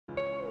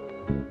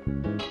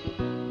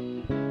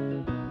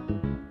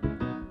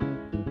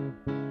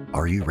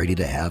Are you ready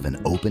to have an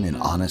open and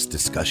honest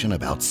discussion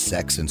about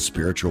sex and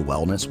spiritual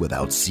wellness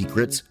without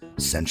secrets,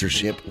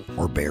 censorship,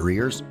 or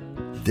barriers?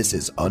 This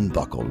is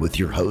Unbuckled with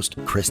your host,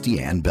 Christy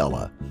Ann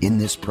Bella. In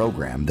this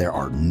program, there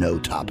are no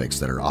topics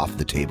that are off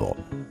the table,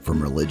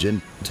 from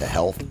religion to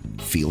health,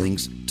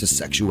 feelings to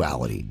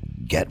sexuality.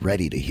 Get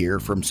ready to hear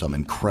from some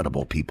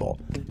incredible people.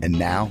 And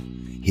now,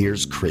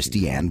 here's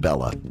Christy Ann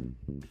Bella.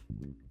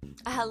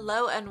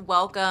 Hello and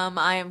welcome.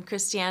 I am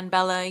Christy Ann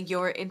Bella,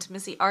 your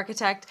intimacy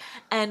architect,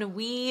 and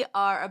we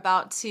are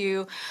about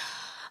to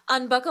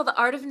unbuckle the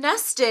art of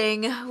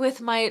nesting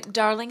with my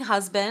darling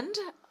husband,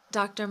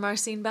 Dr.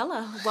 Marcin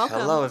Bella. Welcome.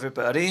 Hello,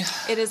 everybody.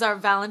 It is our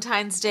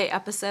Valentine's Day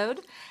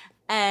episode,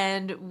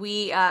 and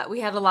we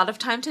had a lot of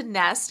time to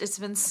nest. It's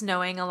been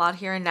snowing a lot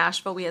here in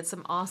Nashville. We had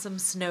some awesome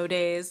snow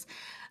days.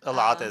 A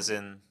lot as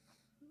in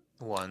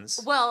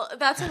once. Well,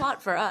 that's a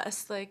lot for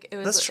us.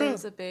 That's true. It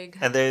was a big.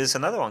 And there's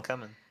another one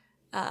coming.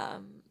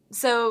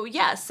 So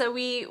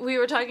we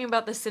were talking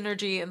about the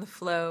synergy and the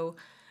flow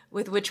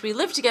with which we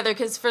live together,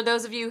 because for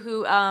those of you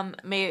who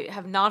may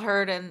have not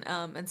heard,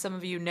 and some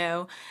of you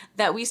know,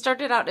 that we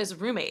started out as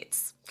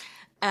roommates.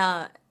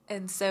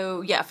 And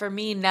so, for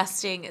me,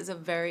 nesting is a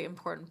very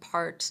important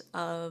part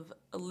of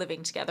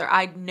living together.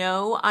 I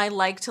know I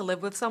like to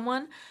live with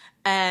someone,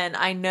 and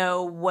I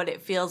know what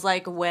it feels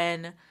like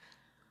when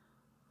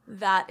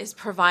that is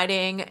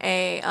providing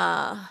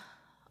a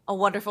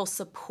wonderful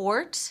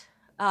support.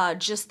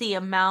 Just the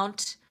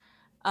amount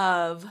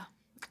of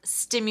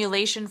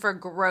stimulation for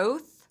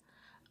growth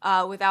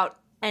without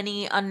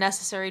any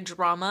unnecessary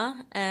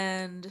drama,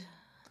 and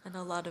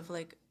a lot of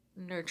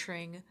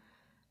nurturing,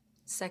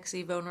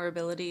 sexy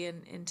vulnerability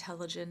and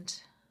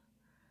intelligent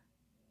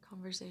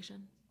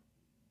conversation.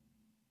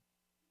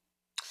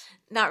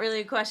 Not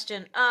really a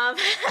question. More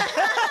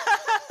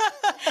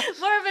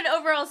of an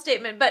overall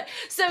statement. But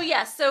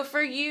so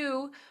for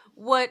you,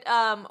 what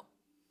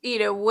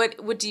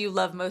do you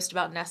love most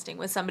about nesting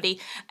with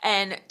somebody?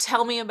 And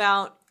tell me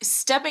about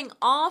stepping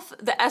off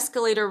the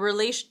escalator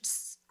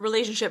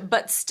relationship,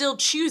 but still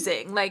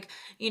choosing,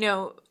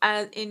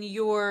 as in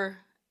your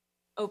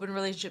open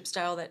relationship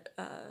style, that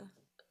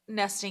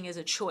nesting is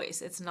a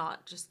choice. It's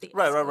not just the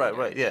escalator.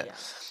 Right. Yeah.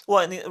 Well,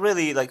 and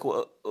really,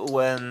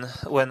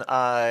 when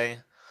I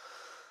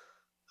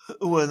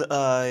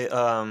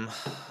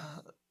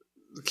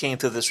came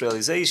to this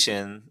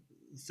realization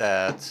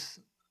that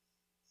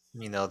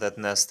that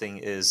nesting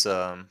is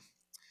a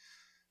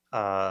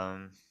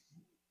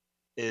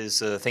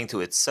thing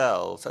to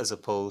itself, as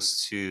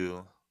opposed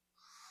to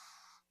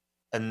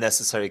a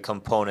necessary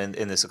component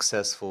in a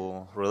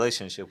successful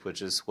relationship,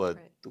 which is what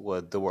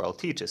the world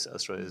teaches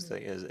us, right?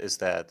 Mm-hmm.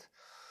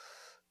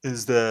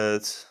 Is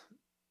that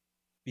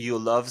you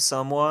love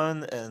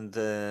someone, and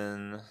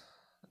then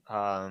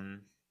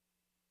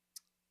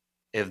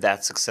if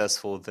that's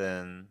successful,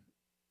 then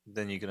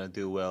you're gonna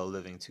do well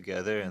living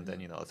together, and then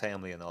a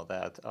family and all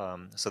that.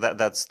 So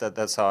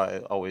that's how I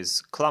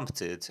always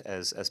clumped it,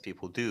 as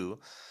people do.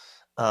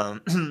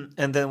 And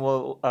then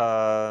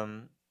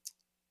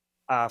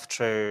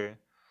after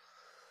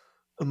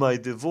my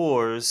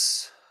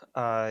divorce,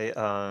 I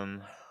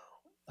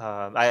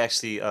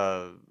actually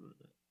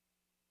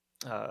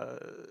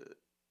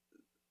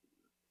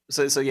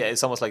So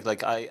it's almost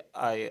like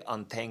I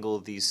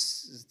untangled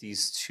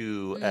these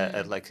two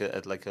at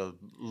a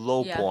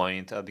low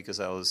point, because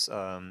I was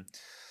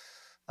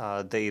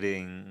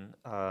dating.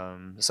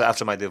 So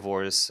after my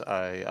divorce,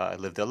 I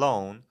lived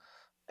alone,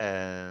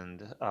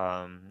 and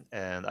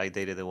I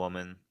dated a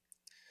woman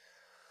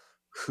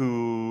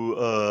who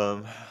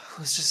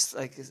was just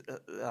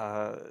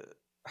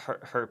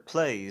her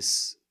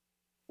place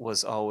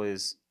was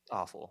always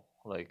awful.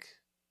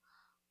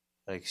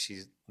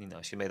 She's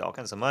she made all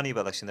kinds of money,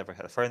 but she never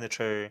had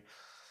furniture,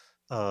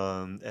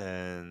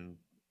 and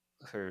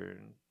her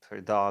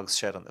dogs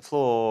shed on the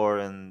floor,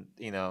 and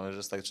it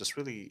was just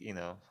really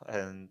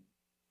and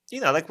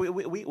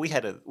we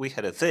had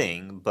a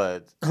thing,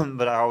 but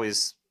but I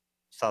always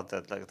thought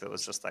that there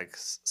was just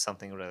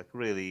something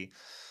really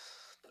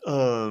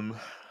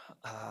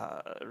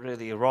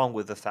really wrong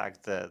with the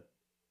fact that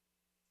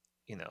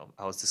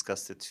I was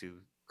disgusted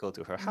to go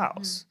to her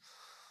house.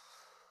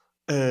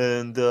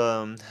 And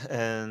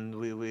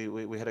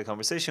we had a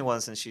conversation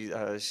once, and she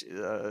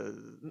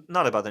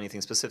not about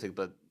anything specific,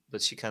 but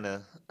she kind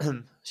of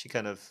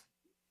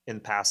in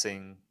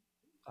passing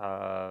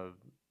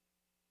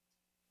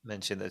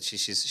mentioned that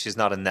she's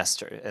not a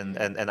nester, and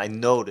I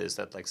noticed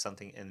that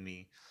something in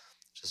me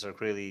just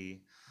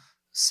really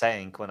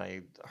sank when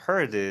I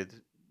heard it,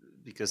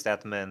 because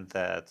that meant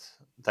that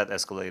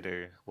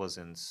escalator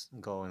wasn't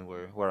going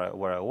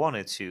where I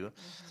wanted to.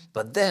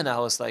 But then I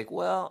was like,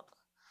 well,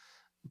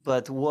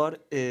 but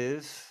what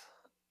if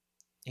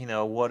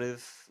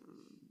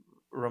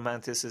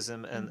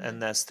romanticism and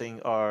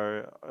nesting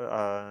are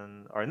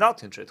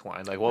not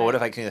intertwined. Like, well, what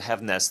if I can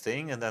have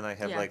nesting and then I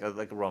have Yeah.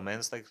 like a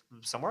romance like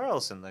somewhere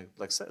else and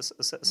like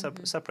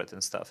separate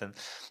and stuff.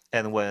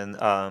 And when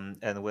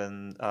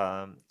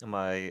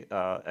my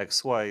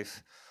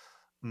ex-wife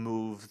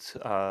moved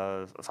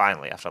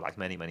finally after like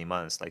many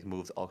months, like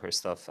moved all her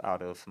stuff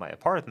out of my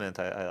apartment,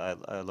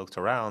 I looked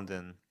around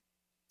and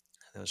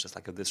it was just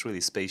like this really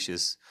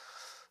spacious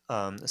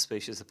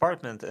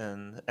apartment,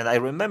 and I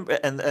remember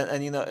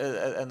and you know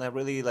and I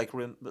really like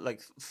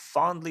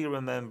fondly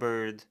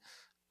remembered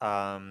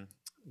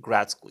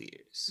grad school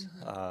years,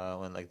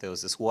 when like there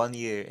was this one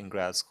year in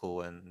grad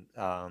school and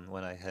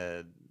when I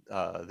had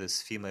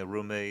this female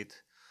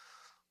roommate,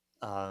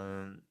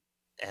 and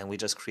we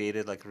just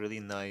created like a really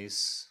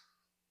nice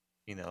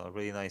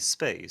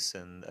space,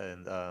 and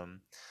I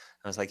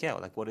was like, yeah,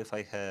 like what if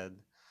I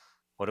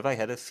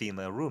had a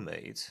female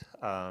roommate,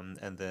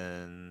 and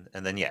then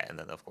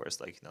of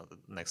course, like, the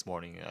next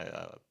morning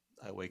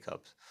I wake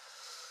up,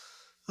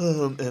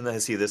 and I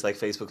see this like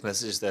Facebook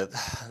message that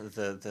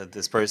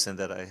this person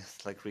that I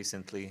like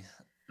recently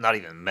not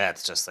even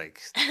met, just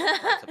like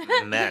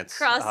met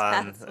Cross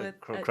paths with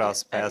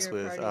cross at paths your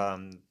with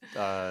party.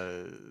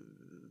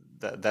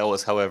 that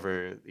was,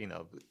 however,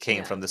 came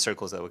Yeah. from the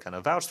circles that we kind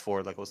of vouched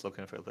for, like I was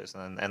looking for a place,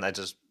 and I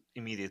just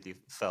immediately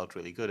felt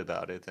really good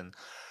about it,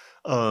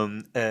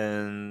 um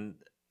and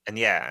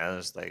yeah, I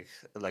was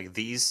like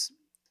these,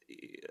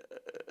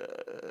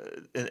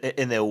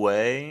 in a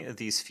way,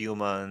 these few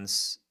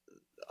months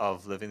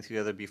of living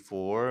together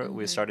before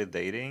we started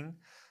dating,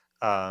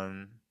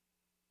 um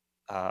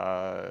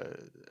are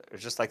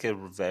just like a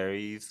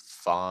very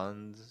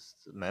fond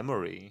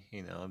memory,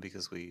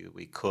 because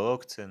we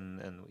cooked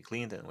and we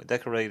cleaned and we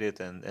decorated,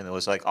 and it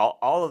was like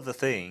all of the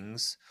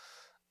things,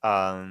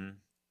 um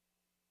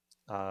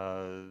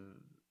uh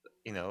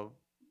you know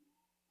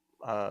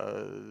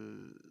uh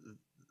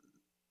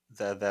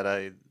that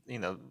I,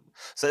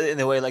 so in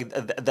a way, like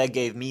that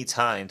gave me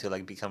time to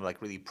like become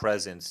like really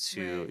present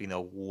to,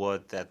 Right.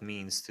 what that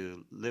means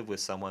to live with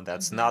someone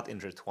that's Mhm. not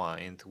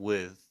intertwined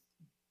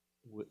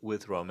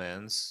with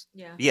romance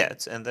Yeah.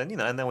 yet. And then,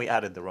 and then we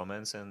added the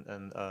romance, and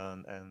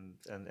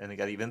it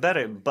got even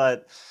better.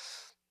 But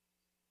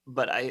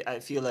I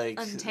feel like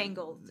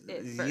Untangled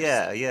it first.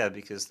 yeah,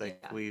 because like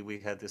Yeah. we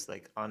had this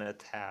like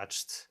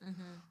unattached,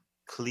 Mm-hmm.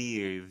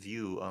 clear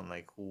view on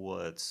like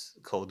what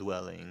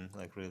co-dwelling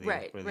like really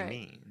Right, really right.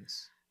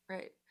 means.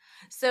 Right.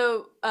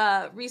 So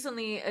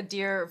recently a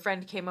dear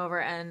friend came over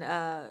and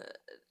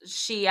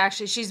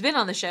she's been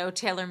on the show,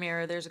 Taylor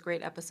Mirror. There's a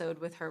great episode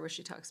with her where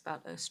she talks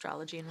about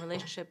astrology and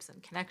relationships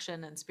and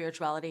connection and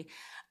spirituality.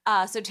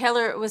 So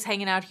Taylor was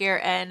hanging out here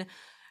and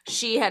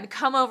she had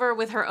come over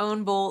with her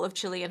own bowl of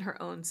chili and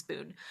her own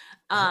spoon.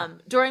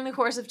 During the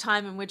course of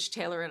time in which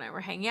Taylor and I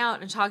were hanging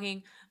out and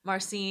talking,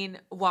 Marcine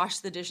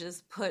washed the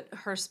dishes, put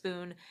her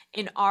spoon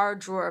in our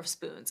drawer of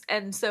spoons.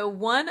 And so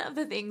one of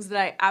the things that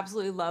I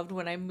absolutely loved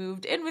when I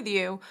moved in with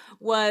you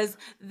was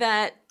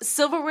that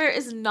silverware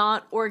is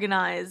not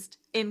organized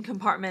in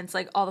compartments,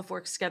 like all the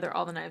forks together,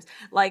 all the knives.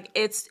 Like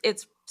it's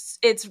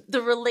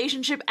the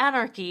relationship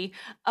anarchy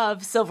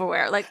of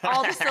silverware. Like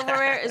all the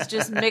silverware is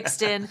just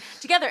mixed in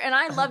together. And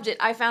I loved it.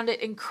 I found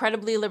it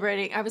incredibly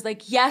liberating. I was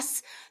like,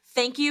 yes,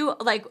 thank you.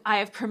 Like I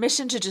have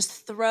permission to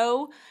just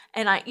throw,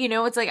 and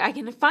it's like I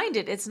can find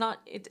it. It's not.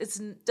 It's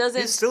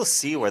doesn't. You still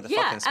see where the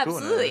fucking spoon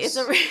absolutely. is.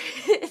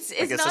 It's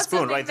it's not a spoon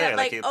something right there. that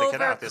Like you pick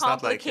it out. It's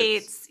not like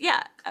overcomplicates.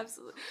 Yeah,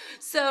 absolutely.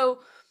 So,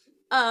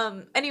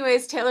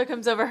 anyways, Taylor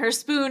comes over. Her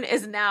spoon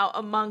is now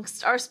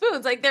amongst our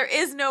spoons. Like there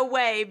is no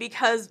way,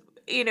 because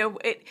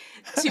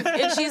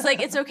and she's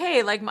like, it's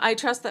okay. Like I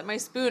trust that my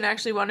spoon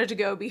actually wanted to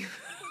go be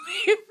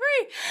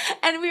free.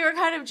 And we were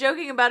kind of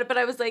joking about it, but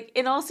I was like,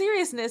 in all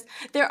seriousness,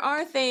 there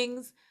are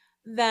things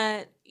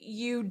that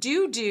you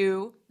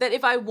do that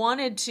if I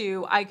wanted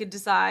to, I could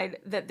decide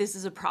that this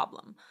is a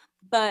problem,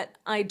 but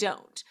I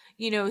don't.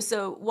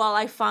 So while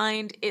I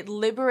find it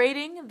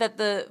liberating that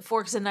the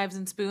forks and knives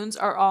and spoons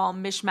are all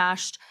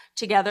mishmashed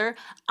together,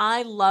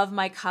 I love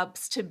my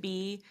cups to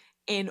be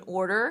in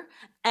order.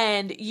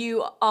 And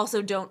you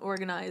also don't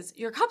organize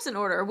your cups in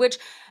order, which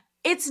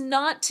it's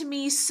not to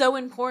me so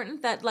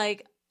important that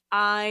like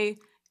I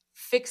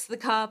fix the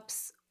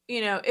cups.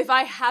 If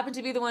I happen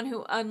to be the one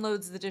who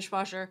unloads the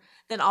dishwasher,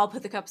 then I'll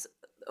put the cups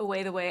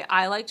away the way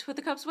I like to put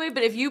the cups away.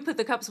 But if you put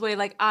the cups away,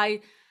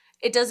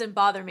 it doesn't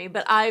bother me.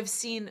 But I've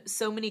seen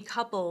so many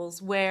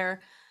couples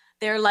where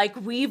they're like,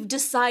 we've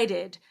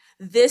decided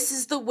this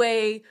is the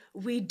way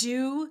we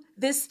do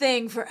this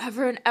thing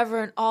forever and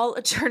ever and all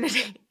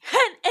eternity.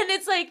 And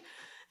it's like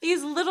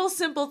these little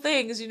simple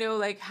things,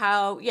 like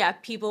how,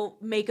 people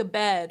make a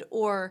bed,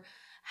 or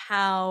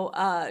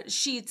how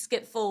sheets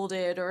get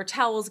folded or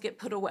towels get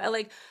put away,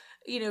 like,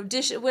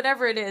 dish,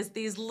 whatever it is,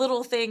 these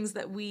little things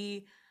that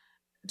we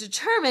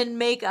determine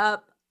make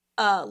up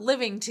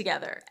living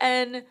together.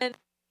 And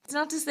it's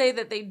not to say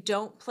that they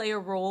don't play a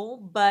role,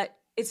 but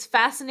it's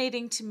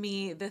fascinating to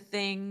me the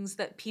things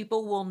that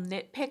people will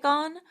nitpick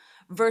on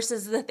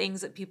versus the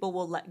things that people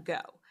will let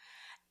go.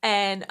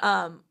 And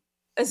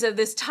so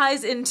this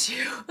ties into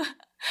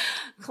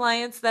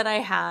clients that I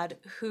had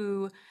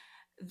who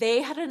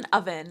they had an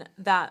oven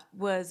that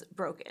was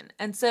broken.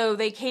 And so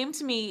they came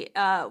to me.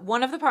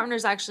 One of the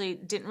partners actually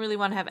didn't really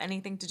want to have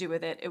anything to do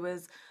with it. It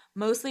was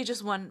mostly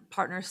just one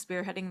partner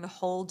spearheading the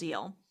whole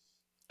deal.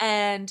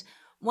 And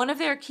one of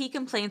their key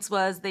complaints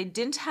was they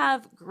didn't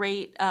have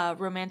great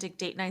romantic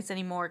date nights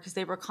anymore because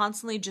they were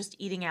constantly just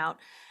eating out,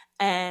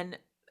 and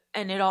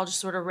it all just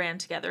sort of ran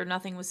together.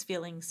 Nothing was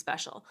feeling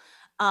special.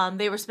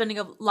 They were spending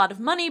a lot of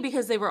money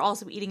because they were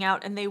also eating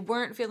out, and they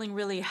weren't feeling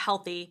really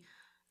healthy,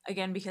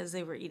 again because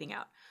they were eating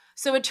out.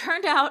 So it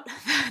turned out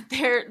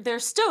that their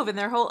stove and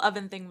their whole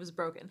oven thing was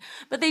broken,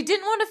 but they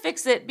didn't want to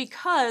fix it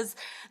because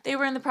they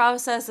were in the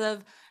process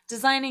of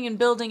designing and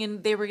building,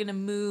 and they were going to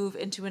move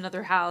into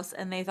another house,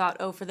 and they thought,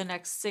 oh, for the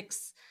next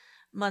 6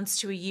 months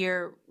to a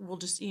year, we'll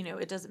just,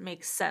 it doesn't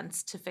make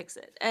sense to fix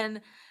it.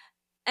 And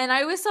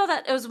I always saw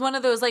that it was one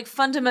of those like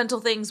fundamental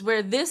things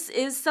where this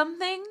is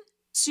something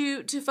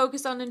to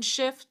focus on and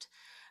shift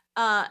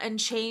and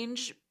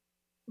change,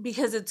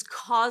 because it's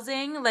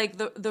causing like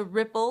the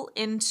ripple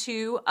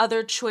into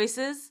other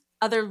choices,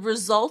 other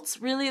results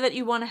really that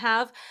you want to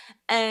have,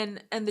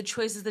 and the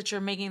choices that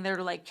you're making that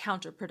are like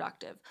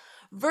counterproductive,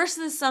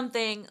 versus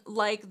something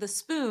like the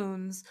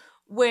spoons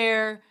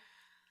where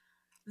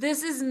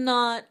this is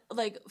not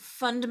like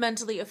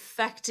fundamentally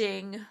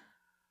affecting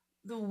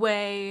the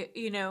way,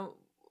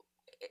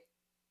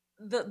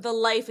 the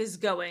life is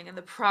going and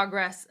the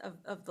progress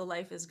of the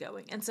life is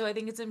going. And so I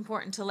think it's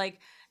important to like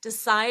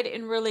decide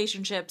in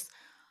relationships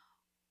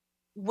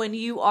when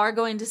you are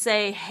going to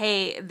say,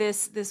 hey,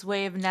 this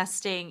way of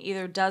nesting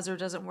either does or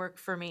doesn't work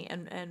for me,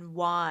 and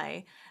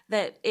why,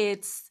 that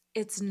it's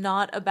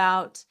not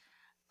about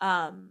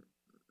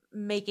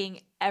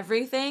making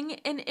everything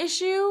an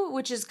issue,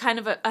 which is kind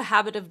of a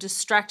habit of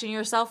distracting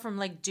yourself from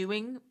like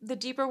doing the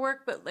deeper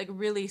work, but like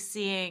really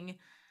seeing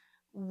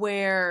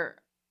where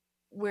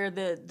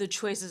the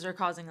choices are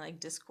causing like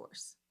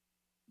discourse.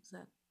 Is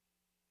that?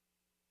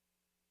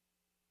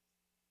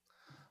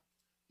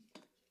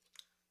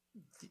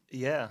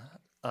 Yeah.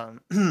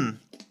 I'm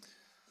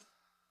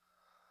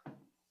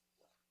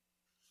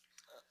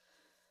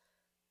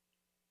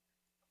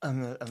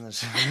not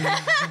sure.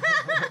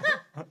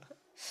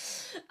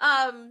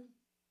 I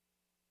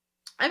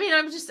mean,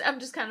 I'm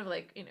just kind of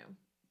like,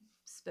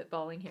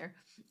 spitballing here.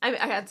 I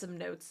had some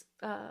notes.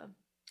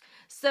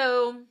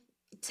 So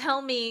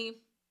tell me,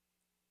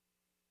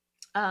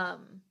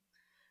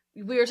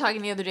 we were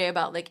talking the other day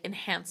about like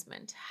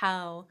enhancement,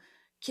 how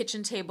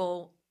kitchen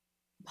table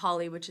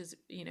poly, which is,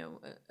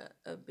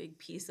 a big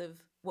piece of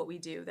what we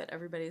do, that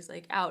everybody's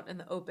like out in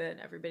the open,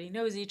 everybody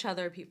knows each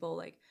other, people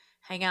like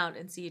hang out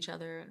and see each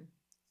other, and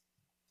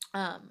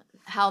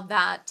how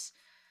that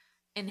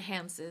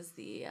enhances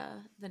the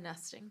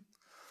nesting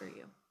for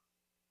you.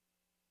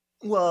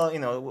 Well,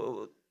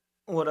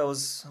 what I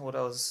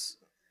was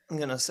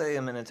gonna say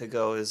a minute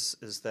ago is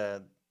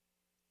that,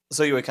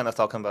 so you were kind of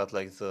talking about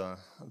like the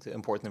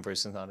important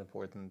versus not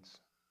important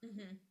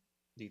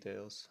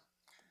details,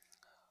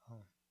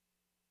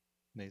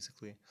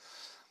 basically.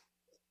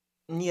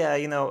 Yeah,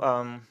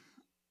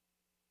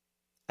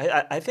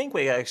 I think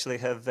we actually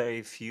have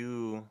very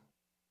few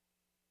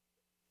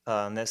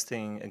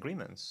nesting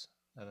agreements.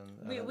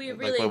 We like,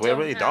 really we don't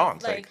really have,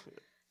 don't like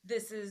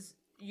this is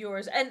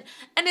yours, and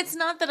it's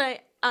not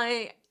that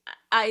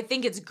I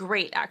think it's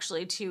great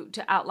actually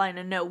to outline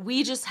a no.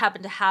 We just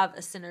happen to have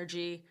a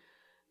synergy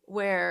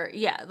where,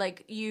 yeah,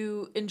 like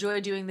you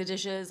enjoy doing the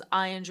dishes,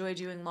 I enjoy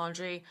doing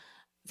laundry.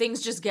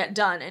 Things just get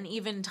done. And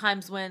even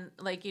times when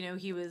like,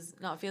 he was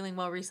not feeling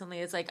well recently,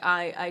 it's like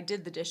I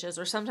did the dishes,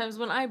 or sometimes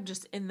when I'm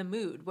just in the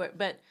mood,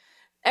 but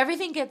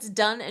everything gets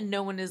done and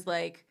no one is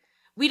like,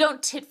 we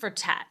don't tit for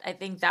tat. I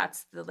think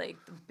that's the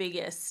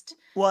biggest.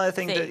 Well, I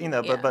think thing.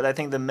 that, Yeah. but I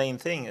think the main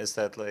thing is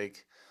that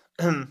like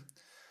I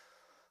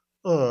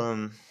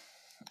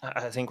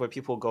think where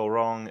people go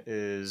wrong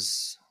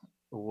is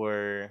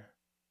where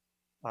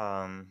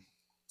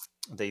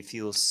they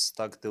feel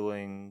stuck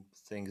doing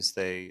things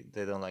they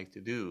don't like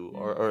to do,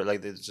 or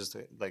like they just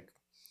like,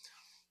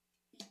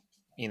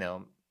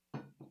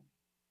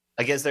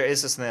 I guess there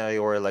is a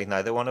scenario where like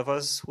neither one of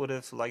us would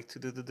have liked to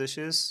do the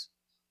dishes,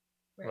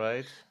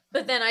 right?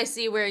 But then I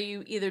see where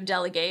you either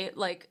delegate,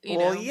 like,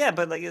 well, yeah,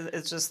 but like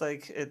it's just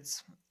like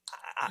it's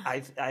I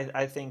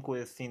think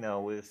with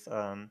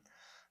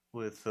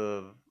with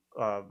the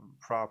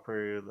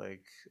proper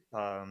like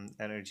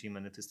energy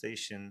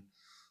manifestation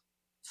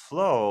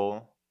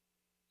flow,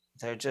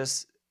 there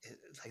just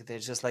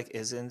like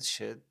isn't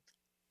shit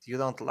you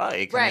don't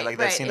like. Right, I mean, like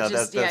that's right.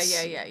 that's yeah.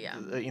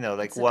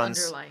 Like it's an once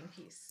underlying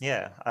piece.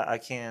 yeah, I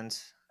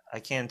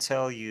can't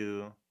tell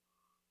you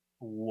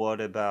what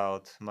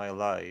about my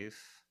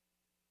life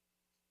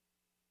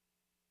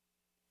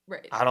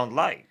right I don't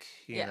like,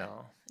 Yeah.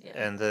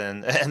 and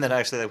then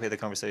actually like we had a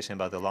conversation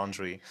about the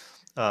laundry,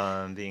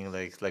 being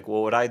like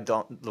what I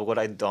don't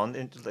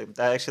like,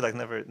 I actually like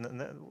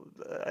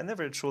I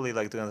never truly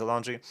like doing the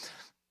laundry,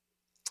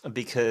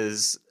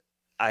 because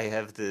I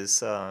have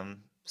this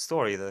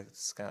story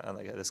that's kind of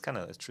like it's kind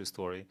of a true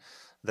story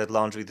that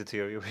laundry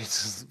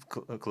deteriorates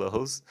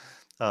clothes.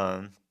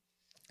 Um,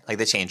 like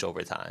they change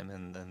over time,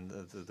 and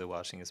the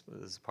washing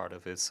is part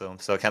of it. So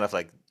I kind of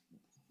like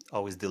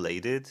always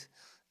delayed it,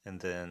 and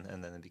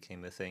then it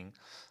became a thing.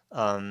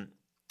 Um,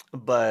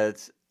 but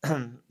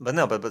but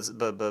no, but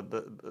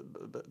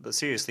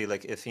seriously,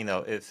 like if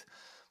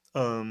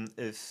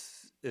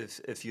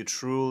if you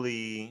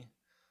truly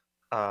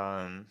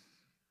um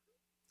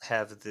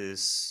have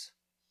this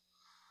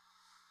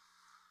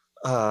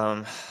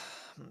um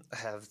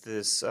have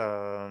this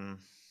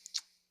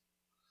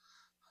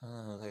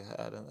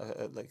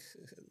like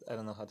I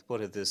don't know how to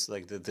put it, this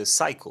like this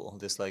cycle,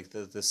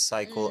 this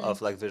cycle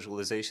of like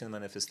visualization, Right.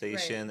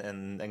 manifestation,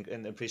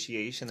 and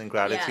appreciation and Yeah,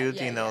 gratitude,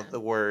 yeah, yeah.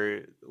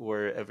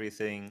 where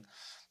everything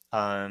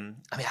I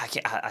mean,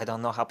 I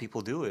don't know how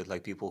people do it,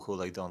 like people who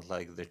like don't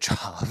like their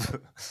job,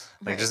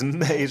 like Right, just right,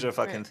 major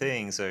fucking right.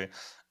 things, or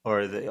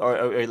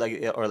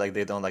like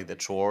they don't like the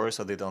chores,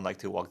 or they don't like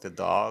to walk the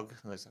dog.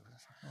 Like,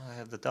 "Oh, I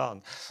have the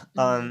dog." Mm-hmm.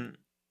 um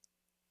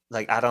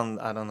like I don't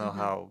know Mm-hmm.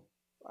 how,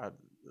 uh,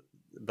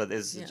 but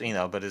it's,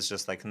 Yeah. but it's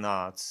just like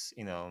not,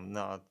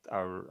 not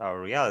our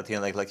reality.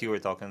 And like you were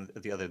talking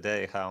the other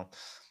day,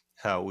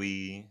 how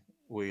we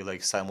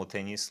like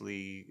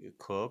simultaneously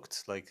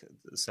cooked like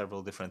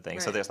several different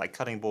things. So Right. there's like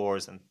cutting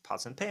boards and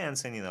pots and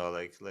pans, and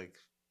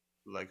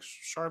like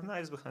sharp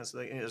knives behind, so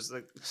like there's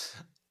like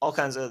all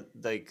kinds of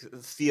like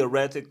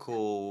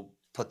theoretical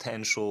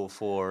potential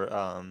for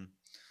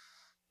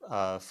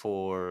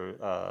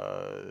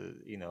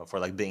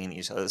like being in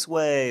each other's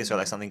ways, or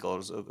like Mm-hmm. something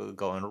goes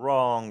going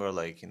wrong, or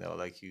like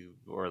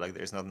or like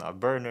there's not enough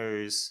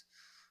burners,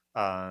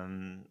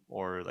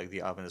 or like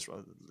the oven is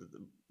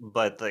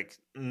but like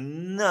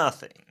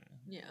nothing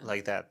Yeah.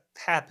 like that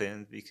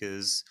happened,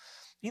 because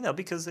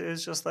because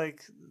there's just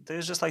like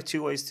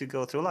two ways to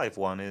go through life.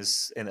 One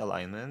is in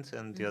alignment,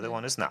 and the other Mm-hmm.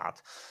 one is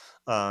not.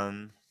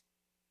 um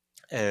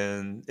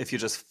and if you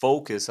just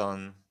focus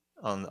on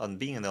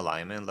being in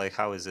alignment, like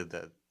how is it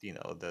that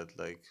that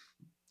like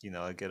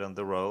I get on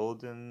the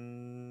road,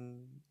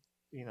 and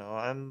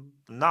I'm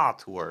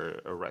not where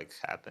a wreck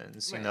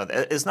happens. Right.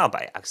 It's not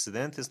by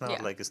accident. It's not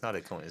Yeah. like it's not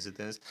a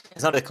coincidence.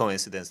 It's Yeah. not a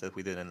coincidence that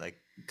we didn't like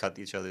cut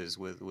each other's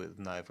with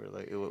knife, or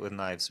like with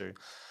knives, or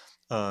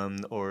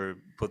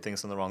put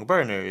things on the wrong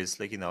burner. It's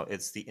like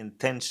it's the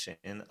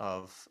intention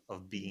of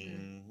Mm-hmm.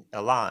 being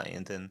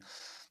aligned,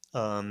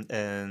 um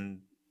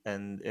and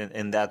and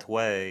in that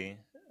way,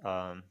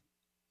 um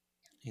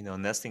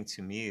nesting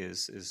to me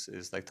is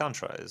like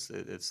tantra. It's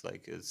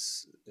like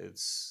it's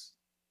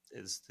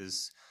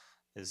this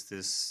is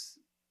this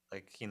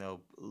like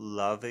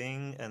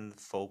loving and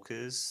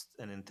focused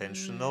and Mm-hmm.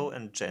 intentional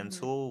and Mm-hmm.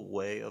 gentle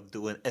way of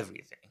doing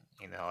everything,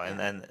 Yeah.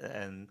 and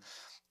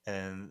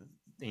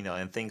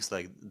and things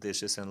like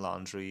dishes and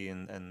laundry,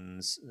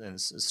 and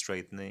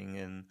straightening,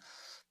 and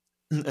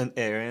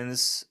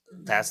errands.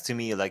 Mm-hmm. That's to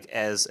me like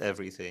as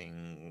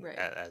everything Right.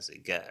 as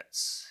it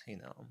gets.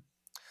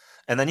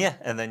 And then yeah,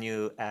 and then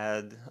you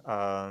add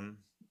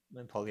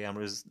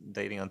polyamorous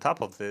dating on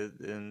top of it,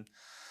 and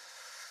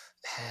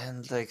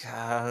like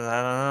I don't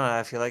know,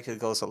 I feel like it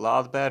goes a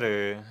lot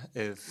better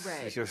if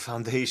Right. your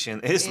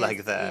foundation is Is like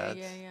yeah, that.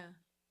 yeah, yeah.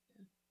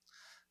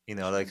 You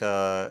For know, sure.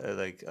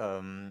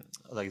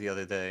 like the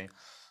other day,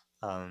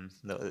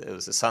 no, it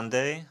was a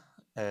Sunday,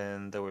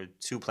 and there were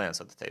two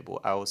plans at the table.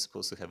 I was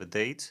supposed to have a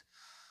date,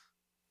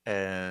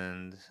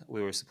 and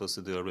we were supposed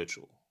to do a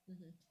ritual.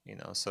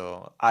 Mm-hmm.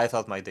 So I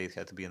thought my date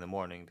had to be in the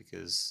morning,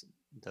 because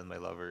then my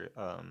lover,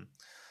 um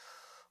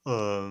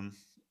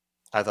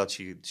I thought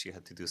she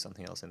had to do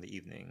something else in the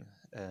evening,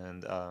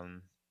 and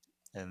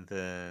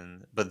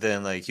then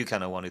like you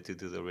kind of wanted to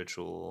do the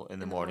ritual in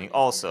the In the morning morning, yeah.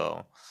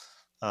 also.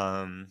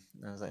 I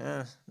was like,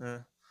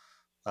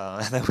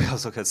 and then we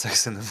also got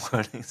sex in the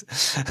mornings.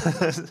 So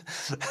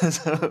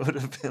it would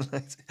have been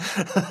like,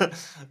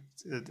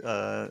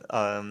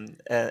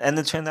 and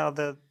it turned out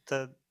that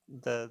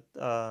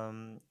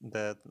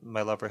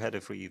my lover had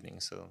a free evening.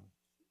 So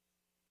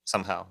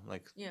somehow,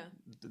 like, Yeah.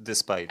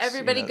 despite,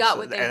 Everybody got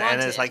what they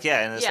and it's wanted. like,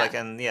 yeah, and it's like,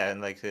 Yeah.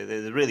 and like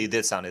it really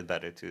did sounded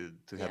better to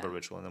have a Yeah.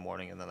 ritual in the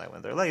morning, and then I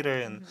went there later,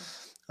 and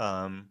Mm-hmm.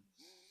 um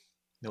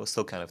it was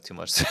still kind of too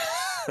much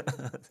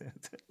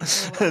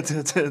For one day.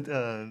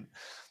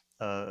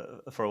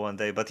 for one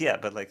day. But yeah,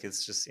 but like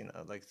it's just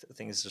like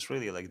things just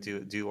really like do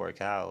Mm-hmm. do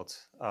work out,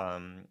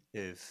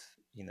 if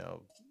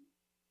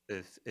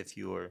if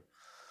you're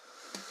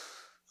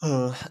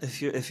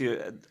if your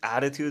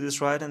attitude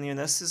is right, and your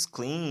nest is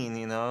clean,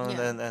 and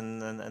Yeah.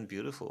 and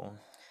beautiful.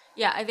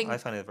 Yeah, I I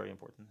think find it very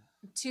important.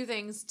 two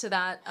things to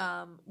that.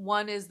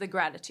 One is the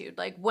gratitude.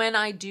 Like when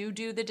I do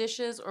the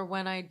dishes, or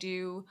when I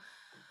do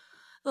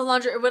the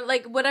laundry, but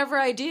like whatever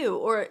I do,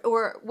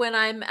 or when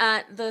I'm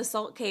at the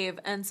salt cave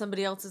and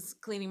somebody else is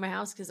cleaning my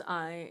house because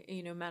I,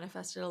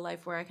 manifested a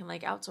life where I can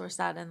like outsource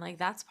that, and like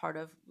that's part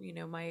of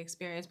my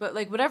experience. But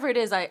like whatever it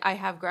is, I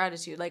have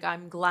gratitude. Like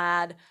I'm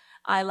glad.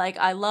 I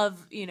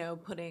love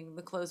putting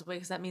the clothes away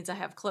because that means I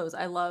have clothes.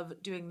 I love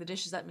doing the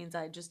dishes. That means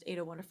I just ate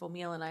a wonderful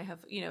meal and I have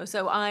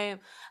So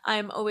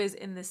I'm always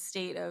in this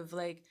state of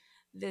like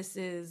this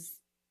is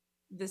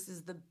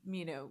the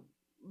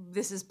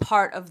this is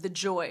part of the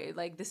joy.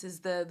 Like this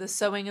is the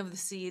sowing of the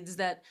seeds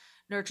that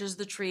nurtures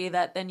the tree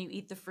that then you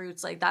eat the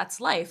fruits. Like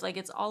that's life. Like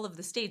it's all of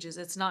the stages.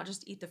 It's not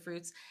just eat the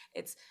fruits.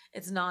 It's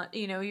not,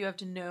 you have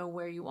to know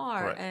where you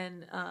are. Right.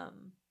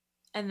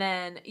 And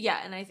then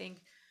and I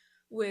think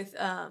with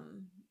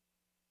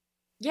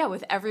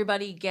with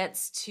everybody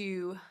gets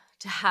to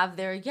have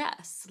their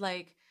yes.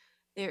 Like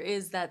there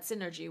is that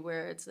synergy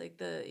where it's like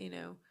the,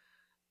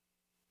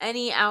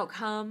 any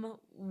outcome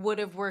would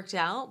have worked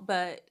out,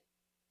 but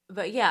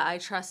yeah, I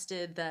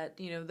trusted that,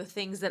 the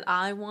things that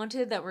I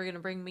wanted that were going to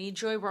bring me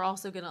joy were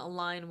also going to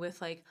align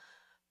with like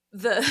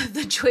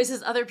the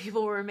choices other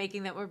people were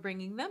making that were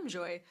bringing them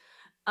joy.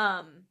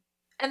 And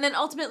then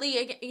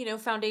ultimately,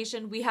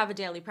 foundation, we have a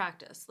daily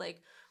practice.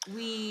 Like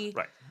we,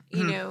 Right.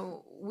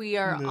 We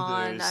are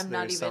on, There's- I'm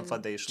not there's some even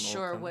foundational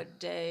sure kind- what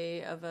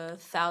day of a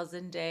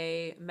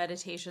 1,000-day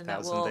meditation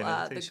that 1,000-day will, the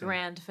meditation.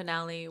 grand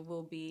finale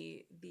will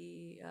be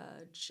the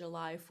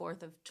July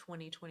 4th of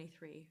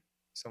 2023.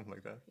 Something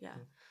like that. Yeah.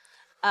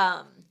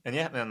 And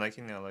yeah, man, like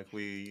like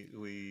we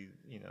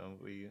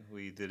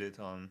did it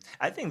on.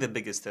 I think the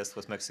biggest test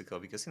was Mexico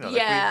because like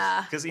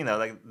because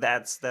like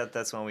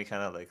that's when we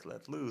kind of like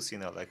let loose,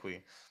 like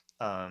we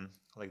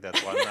like that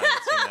one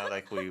night,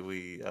 like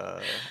we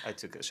I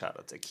took a shot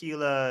of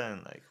tequila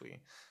and like we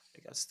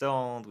got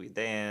stoned, we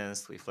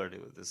danced, we flirted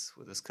with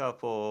this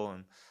couple,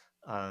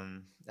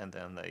 and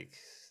then like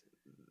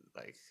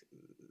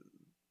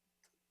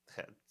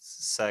had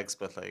sex,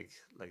 but like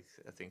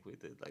I think we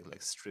did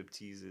like strip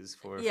teases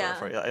for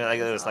like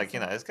it was like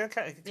it's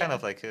kind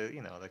of like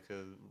a like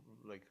a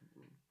like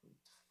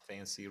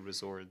fancy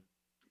resort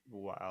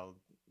wild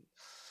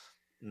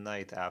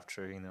night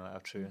after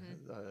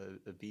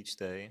a beach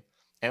day.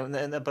 And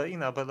then,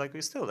 but like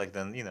we still like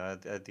then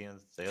at the end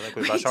of the day like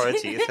we brushed our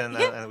teeth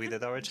and we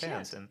did our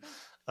chants and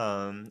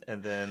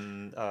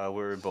then we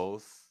were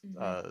both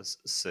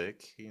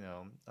sick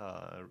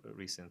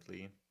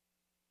recently.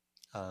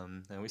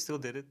 And we still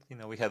did it.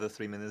 We had a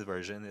 3-minute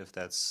version if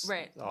that's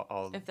right.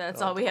 all if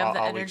that's all we have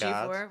the energy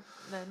got. for,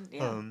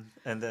 then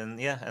and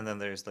then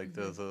there's like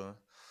the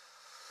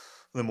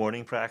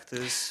morning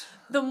practice.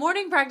 The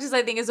morning practice,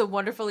 I think, is a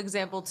wonderful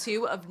example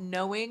too of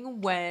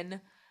knowing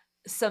when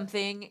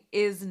something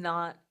is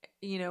not,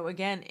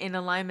 again, in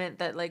alignment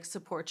that like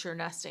supports your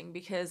nesting.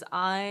 Because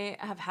I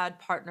have had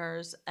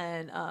partners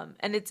and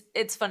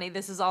it's funny.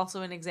 This is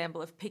also an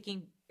example of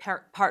picking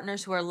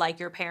partners who are like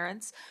your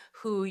parents,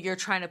 who you're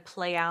trying to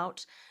play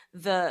out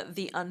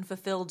the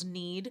unfulfilled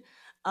need.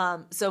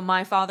 So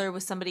my father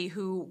was somebody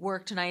who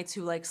worked nights,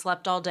 who like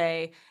slept all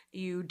day.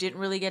 You didn't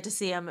really get to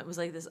see him. It was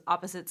like this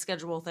opposite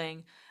schedule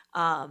thing.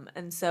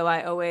 And so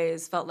I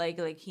always felt like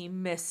he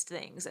missed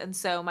things. And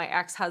so my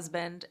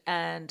ex-husband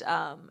and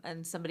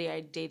somebody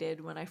I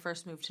dated when I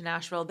first moved to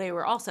Nashville, they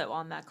were also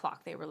on that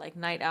clock. They were like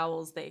night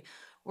owls. They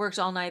worked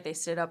all night. They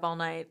stayed up all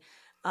night.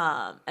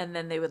 And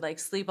then they would like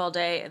sleep all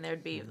day, and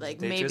there'd be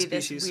like maybe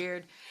this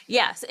weird,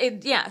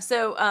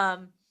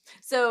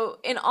 So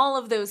in all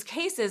of those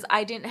cases,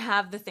 I didn't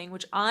have the thing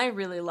which I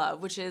really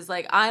love, which is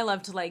like I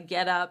love to like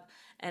get up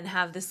and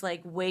have this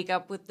like wake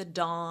up with the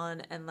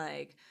dawn and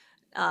like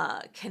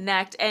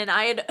connect. And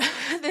I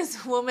had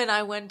this woman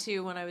I went to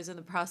when I was in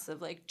the process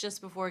of like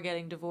just before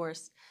getting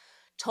divorced,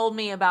 told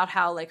me about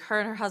how like her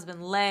and her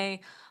husband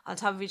lay on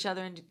top of each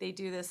other and they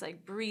do this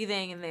like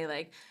breathing and they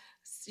like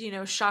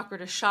chakra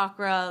to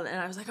chakra. And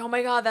I was like, oh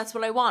my God, that's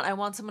what I want. I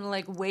want someone to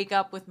like wake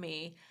up with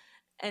me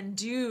and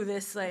do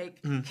this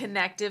like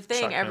connective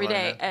thing chakra every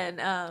day. And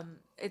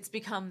it's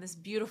become this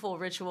beautiful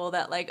ritual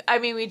that like, I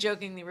mean, we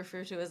jokingly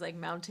refer to as like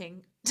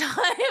mounting time.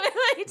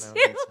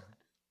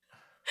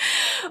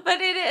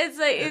 But it's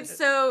like it's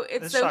so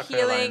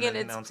healing and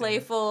it's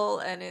playful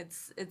and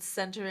it's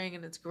centering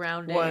and it's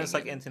grounding. Well, it's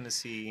like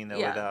intimacy,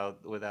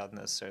 without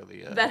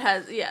necessarily that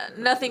has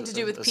nothing to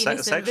do with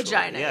penis and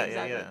vagina.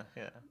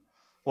 Yeah.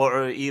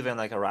 Or even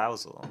like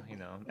arousal,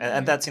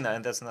 and that's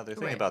and that's another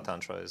thing about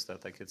tantra is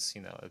that like it's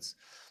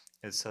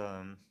it's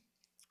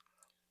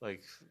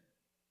like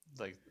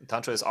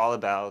tantra is all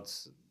about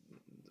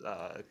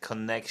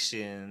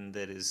connection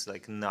that is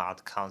like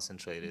not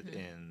concentrated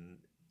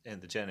in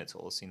the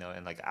genitals,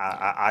 and like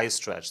I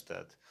stretch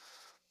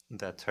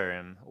that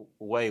term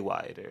way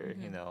wider,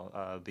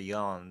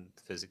 beyond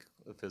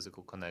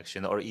physical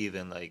connection or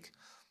even like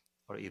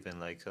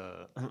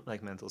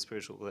mental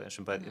spiritual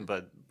connection, but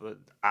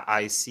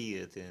I see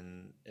it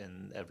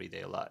in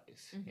everyday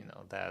life.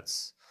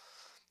 That's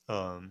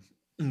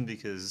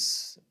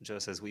because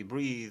just as we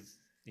breathe,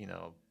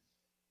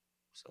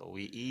 So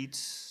we eat,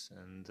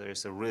 and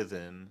there's a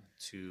rhythm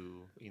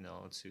to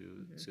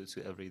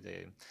to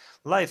everyday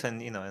life,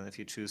 and and if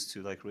you choose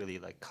to like really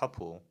like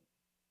couple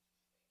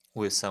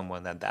with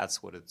someone,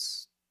 that's what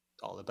it's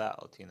all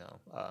about.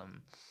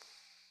 Um,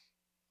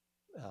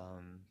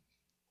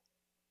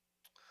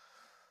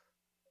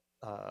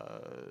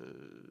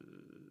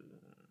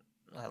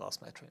 I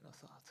lost my train of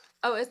thought.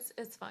 Oh,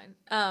 it's fine.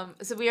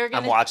 So we are I'm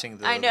gonna. watching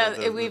the. I know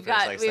the we've first,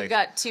 got like, we've section.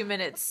 got 2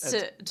 minutes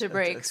to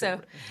break.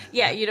 So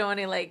yeah, you don't want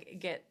to like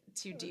get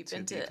too deep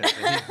into.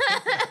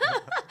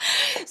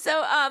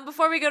 So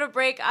before we go to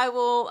break, I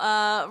will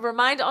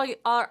remind all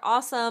our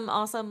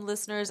awesome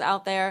listeners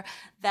out there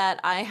that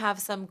I have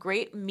some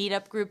great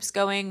meetup groups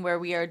going where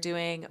we are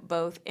doing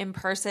both in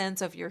person.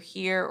 So if you're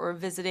here or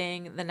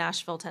visiting the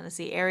Nashville,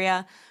 Tennessee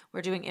area,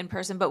 we're doing in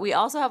person, but we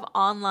also have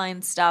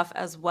online stuff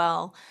as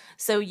well.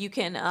 So you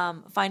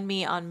can find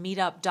me on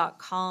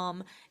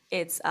meetup.com.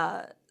 It's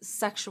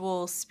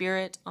sexual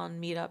spirit on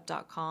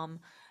meetup.com.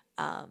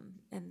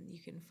 And you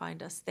can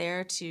find us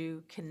there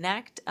to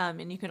connect.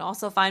 And you can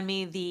also find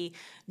me. The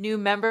new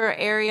member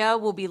area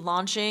will be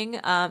launching.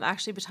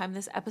 Actually, by the time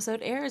this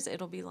episode airs,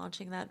 it'll be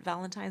launching that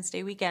Valentine's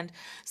Day weekend.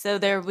 So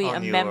there will be a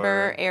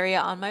member area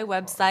on my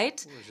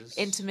website,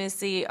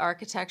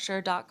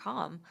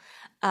 intimacyarchitecture.com.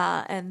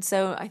 And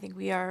so I think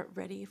we are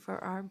ready for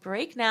our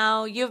break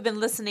now. You've been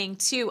listening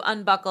to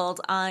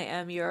Unbuckled. I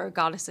am your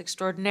goddess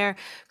extraordinaire,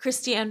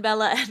 Christiane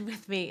Bella, and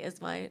with me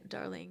is my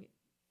darling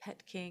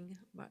pet king,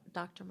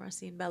 Dr.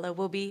 Marcin Bella.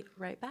 We'll be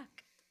right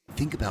back.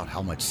 Think about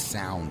how much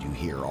sound you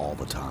hear all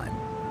the time.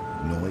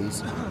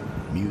 Noise,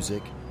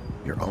 music,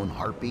 your own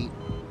heartbeat.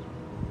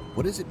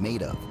 What is it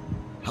made of?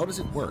 How does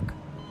it work?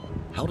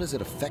 How does it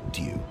affect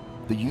you?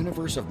 The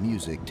universe of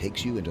music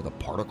takes you into the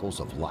particles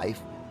of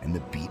life and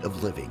the beat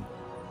of living.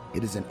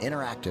 It is an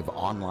interactive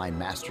online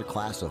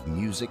masterclass of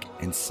music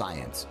and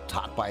science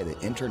taught by the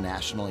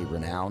internationally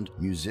renowned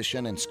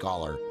musician and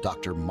scholar,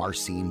 Dr.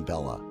 Marcin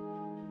Bella.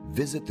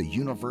 Visit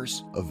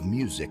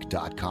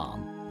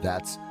theuniverseofmusic.com.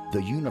 That's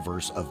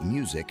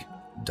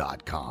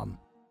theuniverseofmusic.com.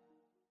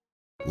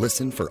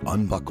 Listen for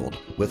Unbuckled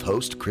with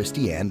host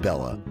Christiane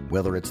Bella.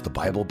 Whether it's the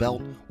Bible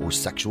Belt or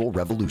sexual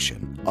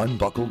revolution,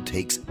 Unbuckled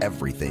takes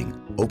everything,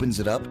 opens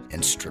it up,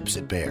 and strips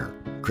it bare.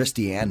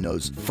 Christiane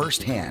knows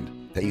firsthand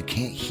that you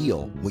can't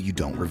heal what you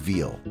don't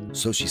reveal.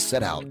 So she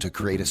set out to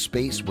create a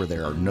space where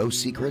there are no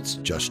secrets,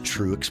 just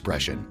true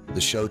expression. The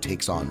show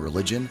takes on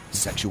religion,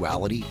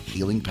 sexuality,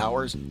 healing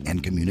powers,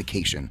 and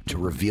communication to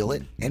reveal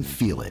it and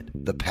feel it.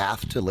 The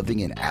path to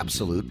living in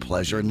absolute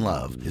pleasure and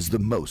love is the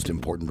most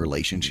important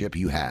relationship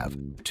you have.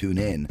 Tune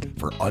in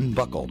for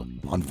Unbuckled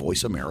on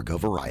Voice America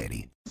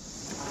Variety.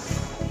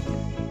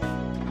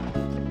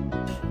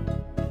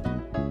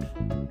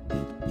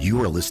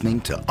 You are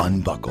listening to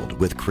Unbuckled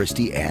with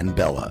Christiane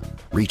Bella.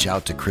 Reach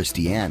out to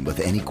Christiane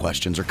with any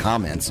questions or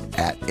comments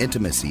at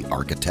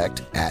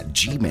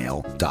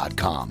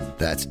intimacyarchitect@gmail.com.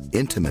 That's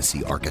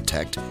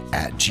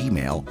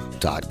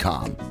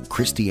intimacyarchitect@gmail.com.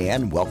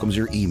 Christiane welcomes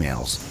your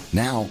emails.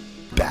 Now,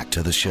 back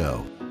to the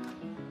show.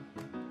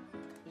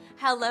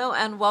 Hello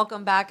and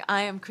welcome back.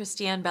 I am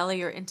Christiane Bella,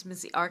 your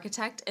intimacy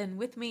architect, and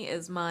with me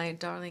is my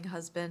darling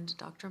husband,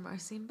 Dr.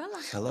 Marcin Bella.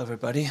 Hello,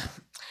 everybody.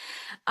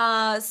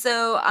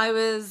 So I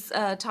was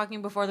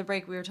talking before the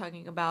break, we were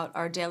talking about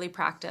our daily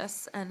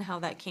practice and how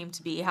that came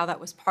to be, how that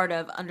was part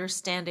of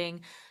understanding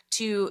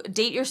to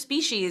date your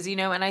species,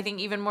 and I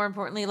think even more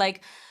importantly,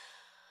 like,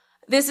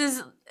 this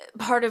is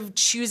part of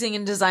choosing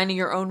and designing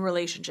your own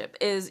relationship,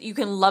 is you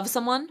can love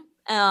someone,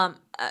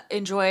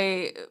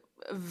 enjoy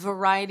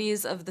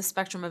varieties of the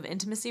spectrum of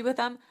intimacy with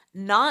them,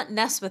 not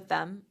nest with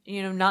them,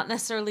 not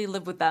necessarily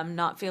live with them,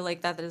 not feel like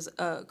that is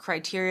a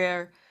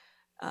criteria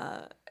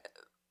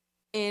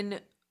in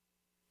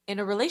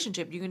a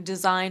relationship. You can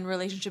design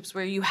relationships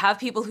where you have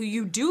people who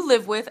you do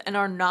live with and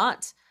are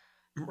not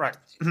right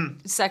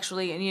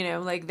sexually,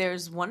 and like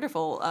there's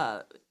wonderful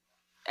I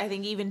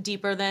think even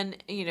deeper than,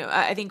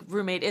 I think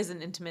roommate is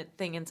an intimate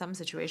thing in some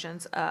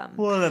situations.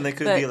 Well, then they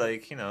could be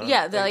like,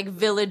 yeah, they're like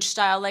village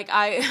style. Like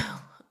I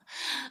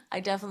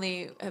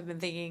definitely have been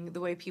thinking the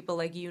way people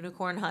like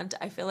unicorn hunt.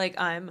 I feel like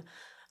I'm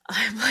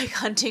like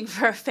hunting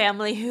for a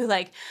family who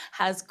like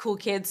has cool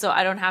kids, so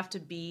I don't have to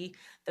be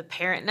the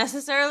parent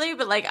necessarily,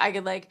 but like I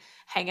could like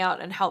hang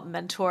out and help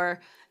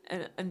mentor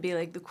and be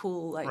like the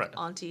cool like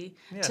auntie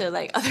to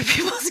like other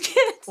people's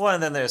kids. Well,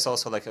 and then there's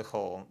also like a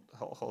whole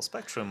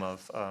spectrum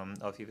of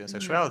even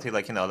sexuality.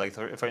 Like like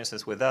for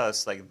instance with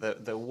us, like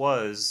there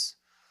was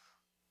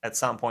at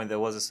some point there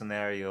was a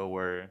scenario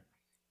where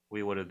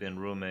we would have been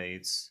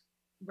roommates,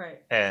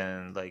 right,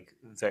 and like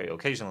very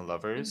occasional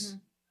lovers.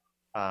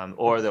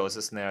 Or there was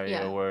a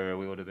scenario where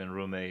we would have been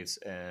roommates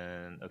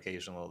and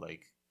occasional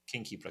like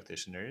kinky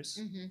practitioners,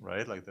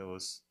 right? Like there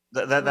was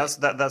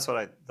that's what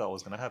I thought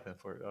was going to happen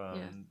for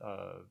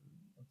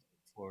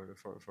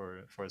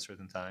a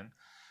certain time,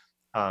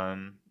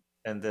 and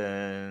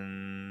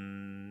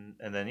then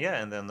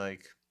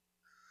like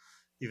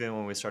even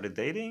when we started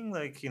dating,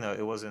 like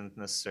it wasn't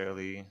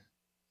necessarily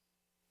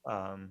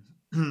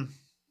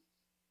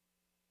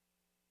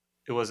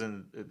it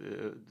wasn't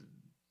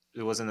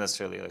it wasn't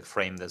necessarily like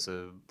framed as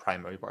a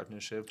primary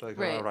partnership like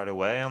Right. right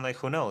away. And like,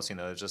 who knows,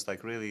 it's just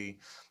like really,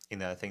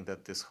 I think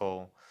that this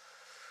whole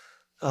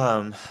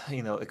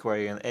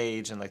Aquarian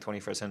age and like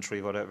 21st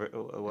century,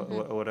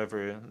 Mm-hmm.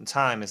 whatever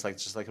time is like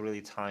just like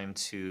really time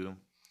to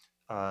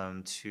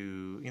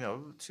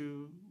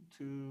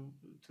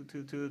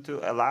to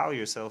allow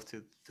yourself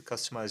to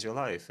customize your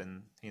life,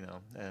 and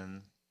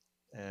and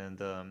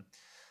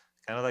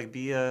kind of like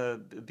be a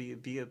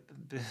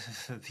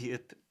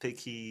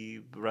picky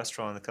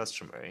restaurant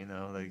customer,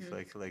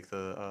 Mm-hmm. like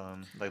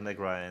the like Meg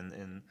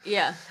Ryan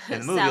Yeah. in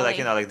the movie, like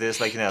Sally, like this,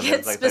 like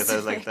get like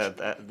specific.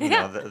 that,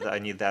 Yeah. I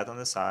need that on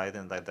the side,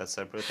 and like that's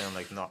separate, and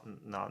like not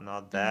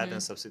that, and Mm-hmm.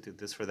 substitute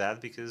this for that,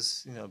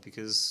 because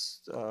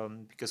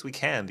because we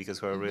can,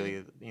 because we're Mm-hmm.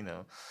 really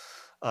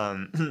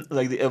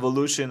like the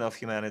evolution of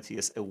humanity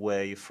is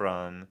away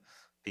from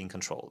being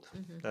controlled.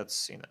 Mm-hmm.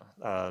 That's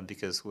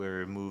because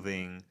we're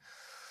moving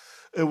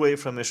away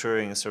from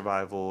assuring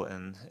survival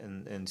and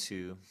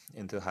into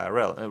higher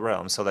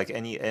realms. So like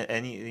any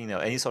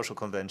any social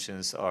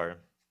conventions are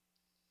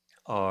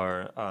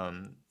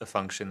a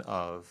function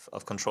of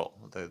control.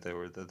 They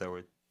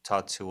were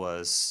taught to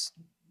us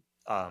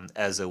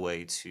as a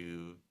way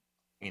to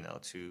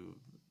to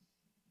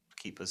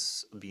keep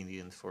us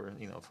obedient for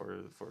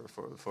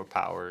for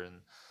power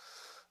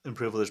and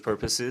privileged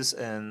purposes,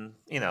 and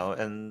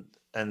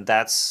and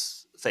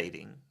that's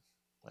fading.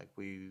 Like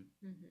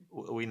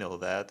Mm-hmm. we know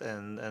that,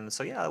 and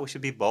so yeah, we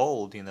should be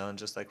bold, and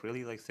just like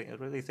really like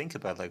really think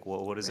about like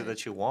what is it Right.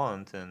 that you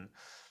want, and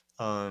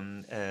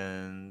um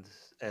and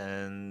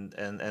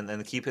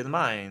and keep in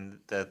mind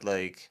that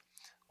like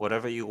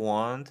whatever you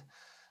want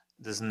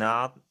does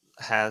not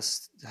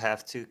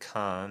have to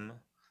come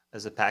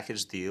as a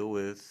package deal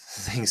with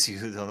things you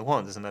don't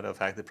want. As a matter of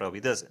fact, it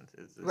probably doesn't.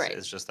 Right.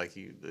 It's just like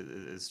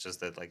it's just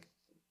that like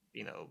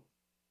you know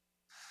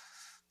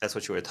that's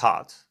what you were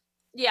taught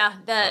Yeah,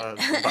 that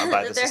by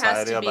that the there has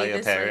society to or by be your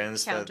this like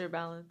parents. That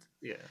counterbalance.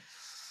 yeah.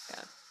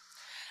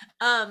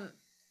 Yeah.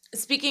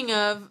 Speaking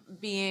of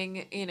being,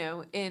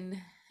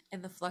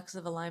 in the flux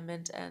of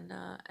alignment and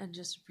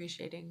just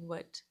appreciating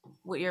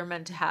what you're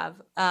meant to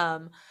have.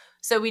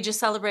 So we just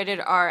celebrated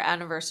our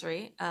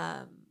anniversary.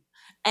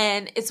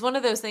 And it's one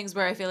of those things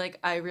where I feel like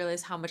I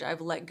realize how much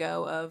I've let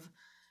go of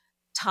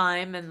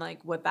time and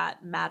like what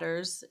that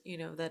matters,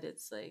 that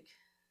it's like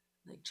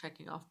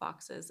checking off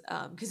boxes,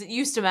 because it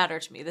used to matter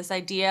to me, this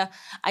idea.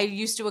 I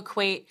used to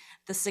equate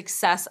the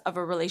success of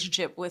a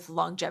relationship with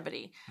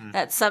longevity, Mm.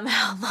 that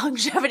somehow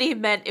longevity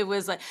meant it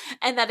was like,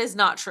 and that is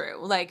not true.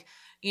 Like,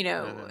 No,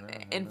 no, no, no,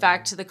 in no,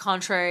 fact, no. to the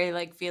contrary,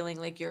 like feeling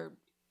like you're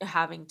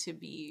having to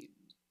be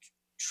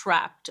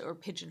trapped or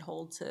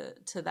pigeonholed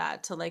to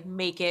that, to like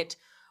make it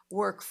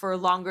work for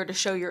longer, to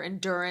show your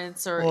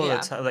endurance, or All the yeah.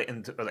 time,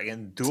 like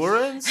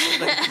endurance,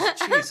 like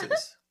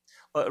Jesus.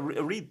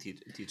 Reed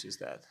teaches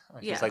that.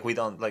 He's Yeah. like, we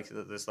don't like.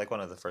 That's like one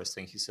of the first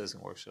things he says in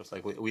workshops.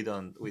 Like we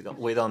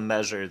don't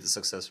measure the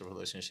success of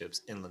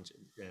relationships in the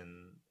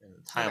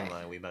Right.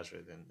 timeline. We measure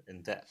it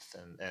in depth,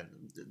 and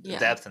Yeah.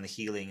 depth and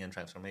healing and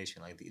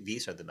transformation. Like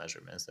these are the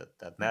measurements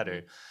that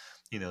matter.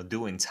 Mhm.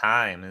 Doing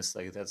time is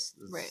like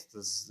Right.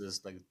 this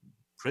like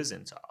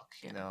prison talk.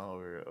 Yeah.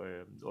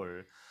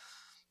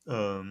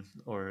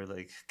 Or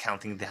like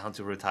counting down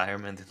to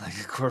retirement in like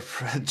a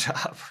corporate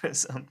job or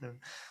something.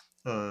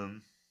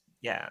 um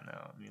yeah, no,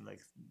 I mean, like,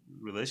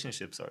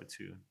 relationships are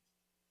to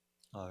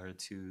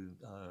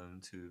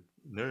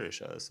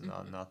nourish us,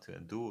 Mhm. not to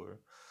endure.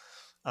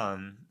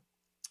 um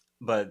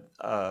but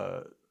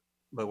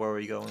where were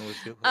you going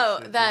with you? Oh,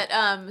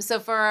 that so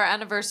for our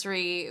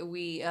anniversary,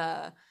 we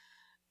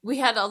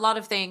had a lot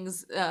of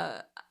things,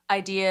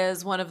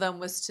 ideas. One of them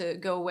was to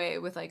go away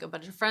with like a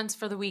bunch of friends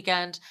for the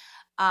weekend.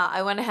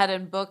 I went ahead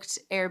and booked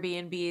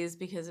Airbnbs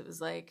because it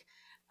was like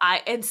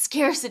and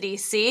scarcity.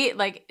 See,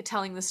 like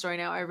telling the story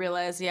now, I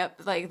realize, yep,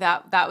 like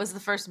that was the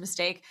first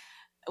mistake,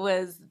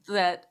 was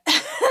that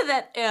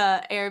that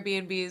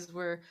Airbnbs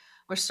were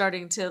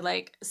starting to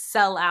like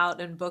sell out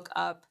and book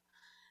up,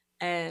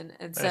 and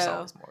There's so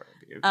always more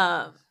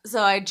Airbnb.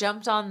 so I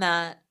jumped on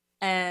that,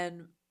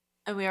 and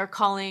we are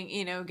calling,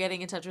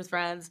 getting in touch with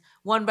friends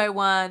one by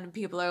one.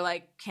 People are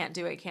like, can't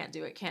do it, can't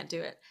do it, can't do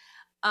it.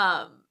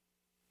 Um,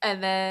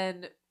 and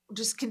then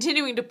just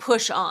continuing to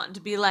push on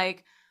to be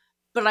like,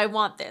 but I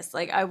want this.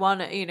 Like I want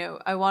to,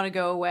 I want to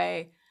go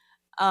away.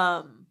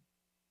 Um,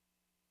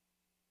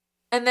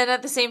 and then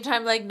at the same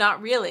time, like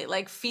not really,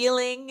 like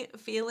feeling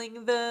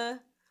the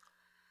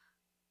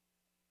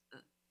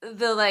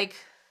like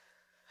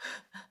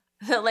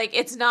the like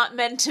it's not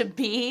meant to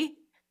be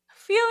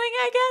feeling,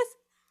 I guess.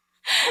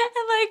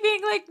 And like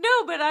being like,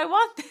 no, but I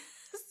want this.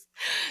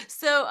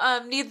 So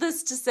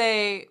needless to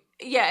say,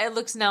 yeah, it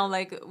looks now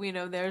like,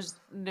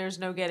 there's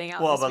no getting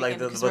out Well, this but like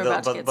weekend because we're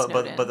about to get snowed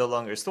but in. the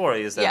longer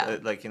story is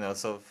that Yeah.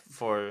 so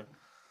for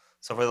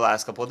the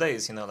last couple of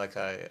days, like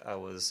I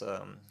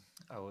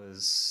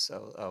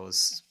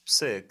was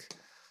sick,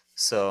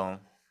 so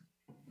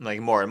like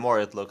more and more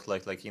it looked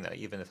like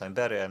even if I'm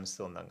better, I'm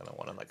still not gonna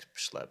want to like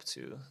schlep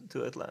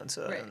to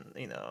Atlanta, Right.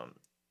 and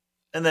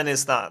and then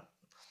it's not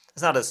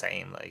it's not the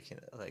same, like,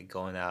 like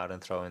going out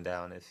and throwing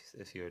down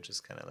if you're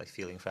just kind of like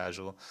feeling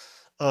fragile.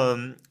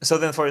 So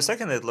then for a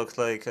second it looked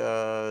like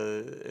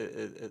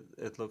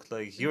it looked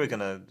like you were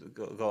gonna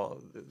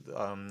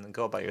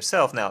go by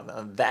yourself. Now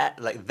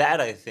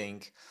that I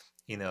think,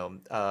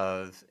 in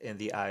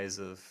the eyes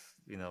of,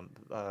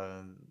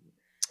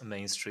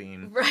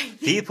 mainstream Right.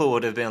 people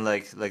would have been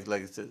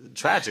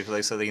tragic.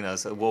 Like, so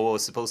so what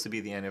was supposed to be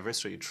the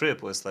anniversary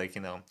trip was like,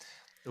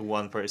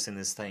 one person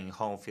is staying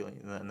home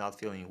feeling not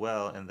feeling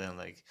well, and then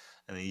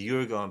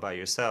you're going by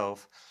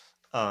yourself.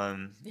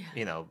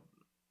 Yeah.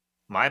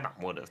 My mom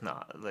would have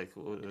not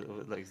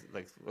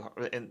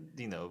and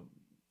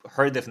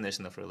her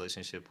definition of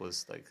relationship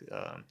was like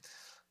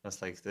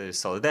the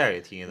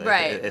solidarity, like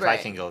Right, if I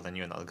right. can go, then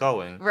you're not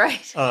going.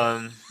 Right.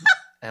 And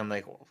I'm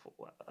like,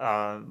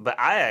 but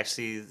I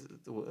actually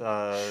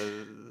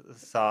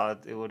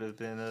thought it would have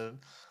been a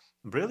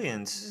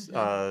brilliant,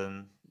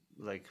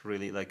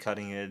 really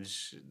cutting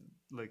edge,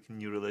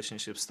 new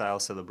relationship style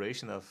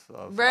celebration of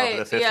Right.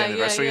 the 50th Yeah,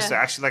 anniversary is to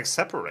yeah. actually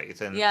separate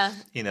and Yeah.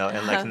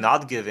 and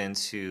not give in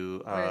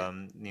to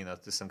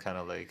Right. to some kind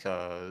of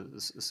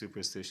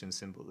superstitious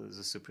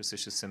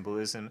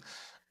symbolism,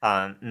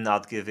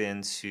 not give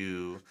in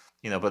to,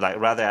 but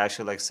rather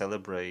actually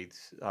celebrate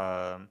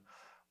the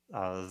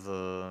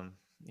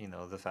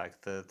the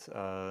fact that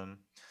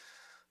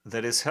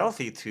that it's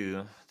healthy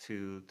to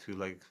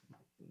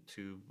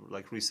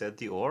reset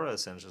the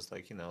auras and just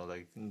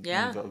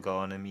Yeah. go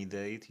on a me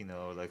date,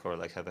 or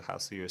have a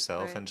house to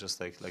yourself, Right. and just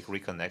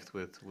reconnect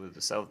with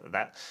the self.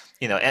 That,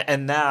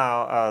 and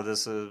now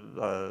there's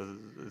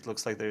it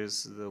looks like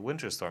there's the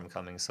winter storm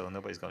coming, so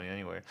nobody's going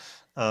anywhere,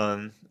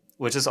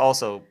 which is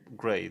also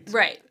great.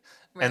 Right.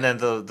 And then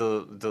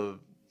the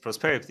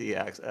prosperity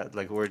act,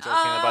 we were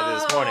joking about it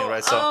this morning,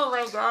 right? Oh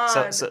my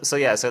god. So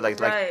yeah, so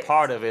Right.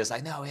 part of it is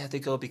no, we have to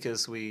go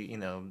because we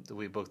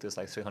booked this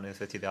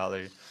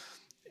 $350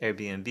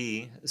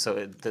 Airbnb, so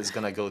it's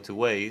gonna go to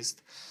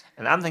waste.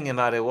 And I'm thinking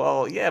about it.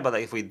 Well, yeah, but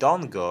if we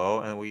don't go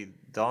and we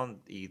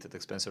don't eat at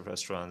expensive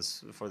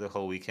restaurants for the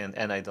whole weekend,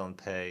 and I don't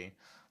pay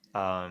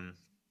a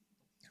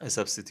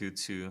substitute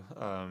to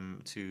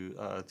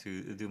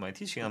do my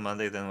teaching on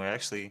Monday, then we're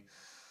actually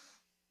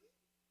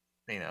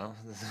we're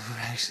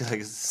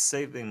actually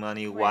saving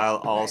money while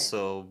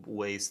also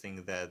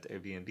wasting that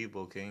Airbnb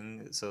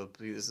booking. So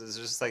it's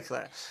just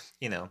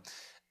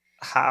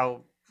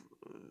how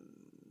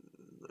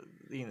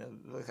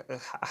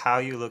how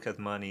you look at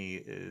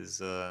money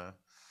is I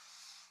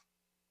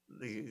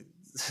mean,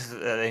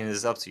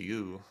 it's up to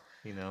you.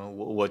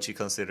 What you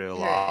consider a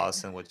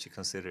loss and what you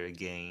consider a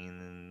gain,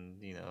 and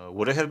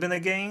would it have been a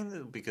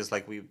gain because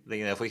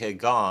if we had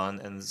gone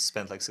and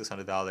spent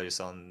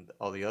 $600 on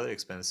all the other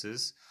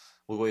expenses,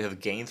 would we have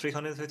gained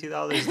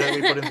 $350 that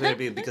we put into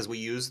Airbnb because we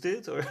used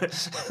it, or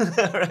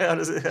how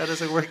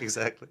does it work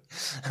exactly?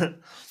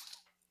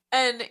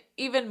 And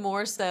even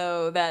more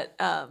so that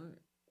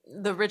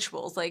the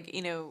rituals,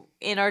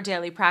 in our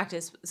daily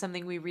practice,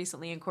 something we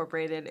recently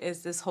incorporated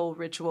is this whole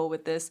ritual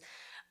with this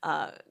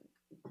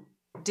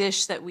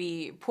dish that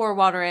we pour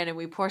water in, and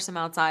we pour some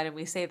outside, and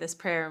we say this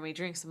prayer, and we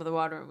drink some of the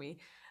water, and we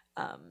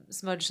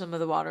smudge some of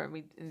the water, and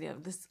we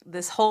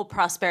this whole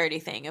prosperity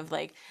thing of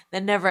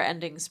the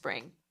never-ending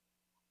spring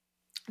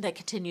that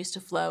continues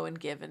to flow and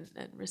give and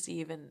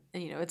receive, and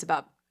it's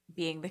about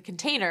being the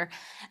container.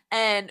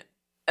 And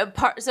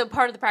part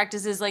of the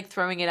practice is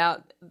throwing it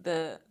out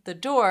the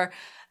door,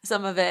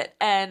 some of it.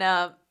 And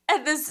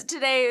this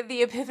today,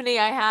 the epiphany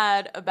I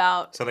had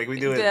about, so we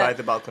do it by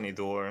the balcony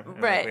door, and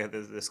right? We have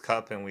this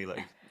cup, and we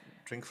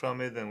drink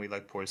from it, and we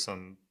pour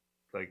some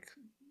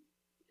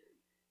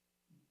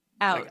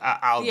out.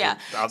 Out yeah.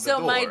 Out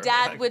so the my door.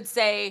 dad would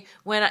say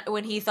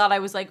when he thought I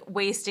was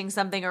wasting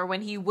something, or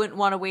when he wouldn't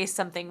want to waste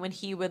something, when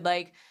he would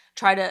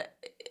try to,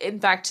 in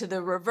fact, to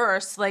the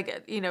reverse,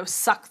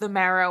 suck the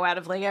marrow out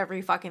of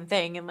every fucking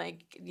thing, and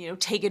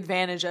take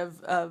advantage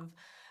of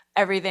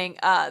everything.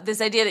 This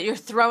idea that you're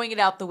throwing it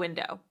out the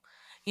window,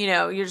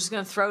 you're just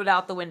gonna throw it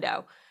out the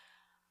window.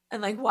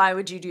 And why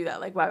would you do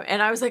that? Why?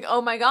 And I was like,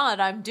 oh my god,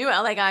 I'm doing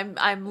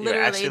I'm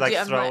literally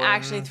I'm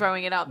actually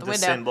throwing it out the window.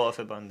 The symbol of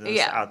abundance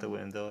out the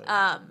window.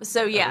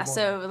 So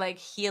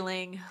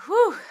healing,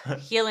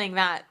 healing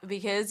that,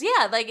 because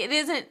it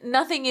isn't,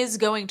 nothing is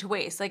going to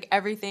waste.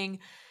 Everything,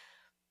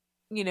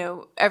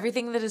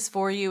 everything that is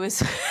for you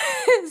is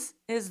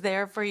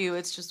there for you.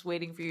 It's just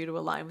waiting for you to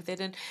align with it.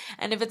 And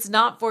if it's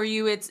not for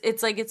you, it's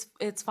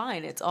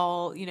fine. It's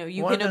all,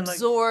 you can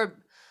absorb.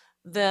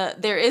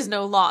 There is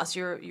no loss.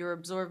 You're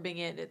absorbing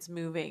it. It's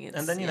moving.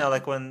 And then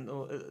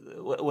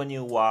when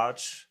you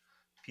watch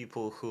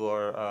people who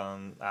are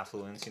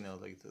affluent,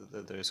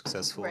 they're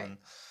successful and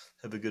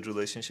have a good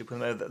relationship with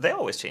them, they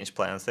always change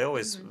plans. They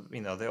always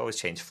they always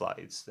change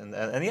flights, and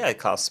yeah, it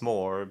costs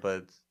more,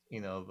 but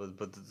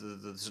but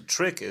the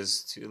trick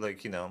is to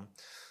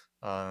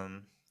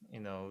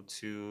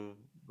to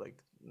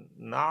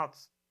not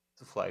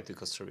to fly to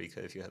Costa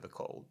Rica if you have a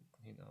cold.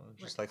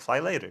 Just fly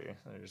later.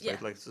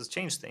 Just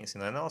change things.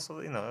 And also,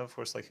 of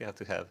course, you have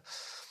to have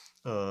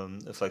a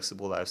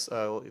flexible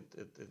lifestyle.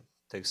 It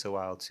takes a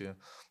while to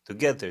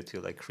get there,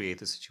 to like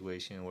create a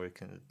situation where it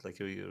can like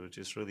you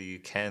just really you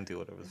can do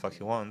whatever the fuck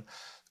you want.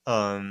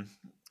 um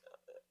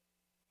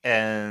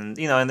and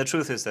and the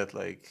truth is that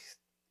like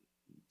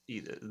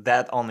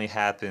that only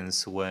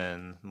happens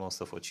when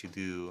most of what you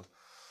do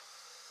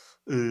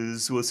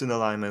is what's in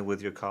alignment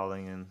with your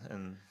calling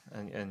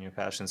and your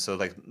passion. So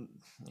like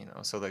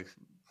so like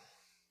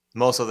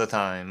most of the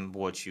time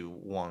what you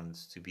want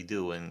to be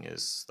doing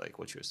is like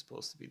what you're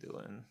supposed to be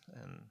doing,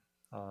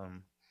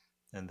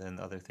 and then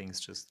other things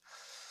just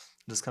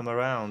come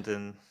around.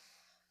 And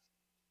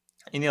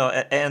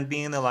and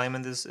being in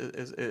alignment is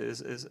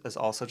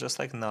also just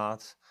like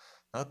not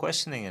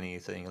questioning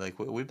anything. Like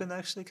we've been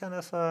actually kind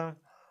of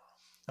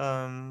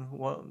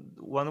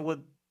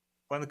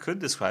one could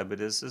describe it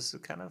as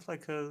kind of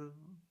like a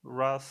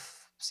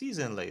rough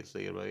season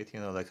lately, right?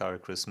 Like our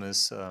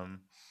Christmas.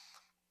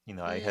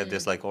 I had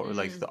this like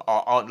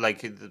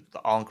like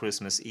on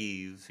Christmas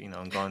Eve,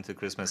 and going to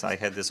Christmas, I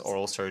had this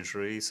oral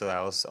surgery, so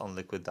I was on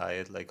liquid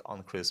diet like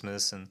on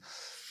Christmas, and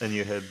then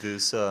you had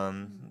this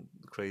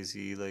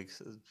crazy like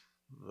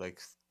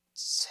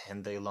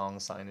 10-day long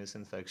sinus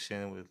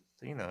infection with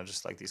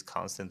just like these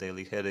constant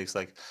daily headaches,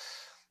 like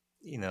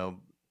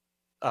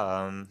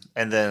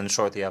and then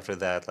shortly after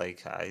that,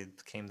 like I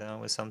came down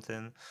with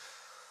something.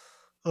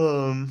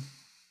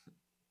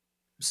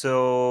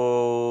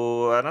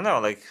 So I don't know,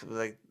 like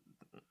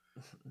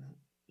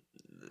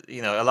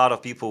a lot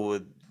of people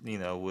would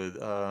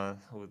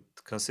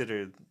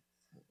consider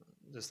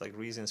just like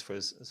reasons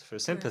for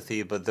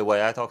sympathy, but the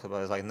way I talk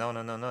about it is like no,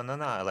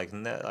 like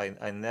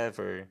I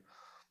never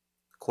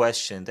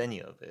questioned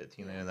any of it,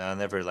 and I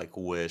never like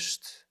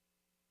wished.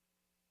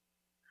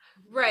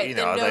 Right,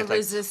 no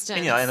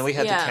resistance. And we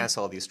had to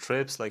cancel all these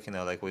trips, like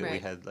we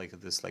had like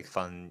this like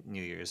fun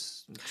New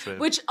Year's trip,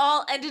 which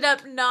all ended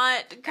up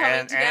not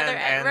coming together.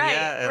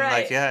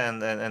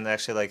 And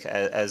actually, like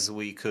as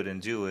we couldn't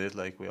do it,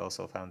 like we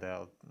also found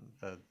out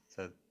that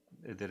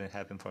it didn't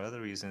happen for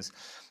other reasons.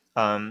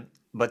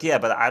 But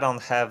I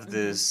don't have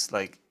this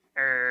like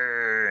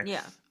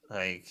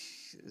like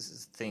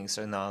things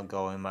are not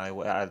going my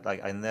way.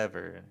 I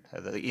never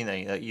had that,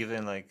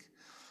 even like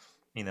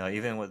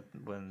even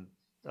when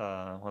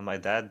my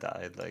dad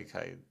died, like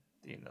I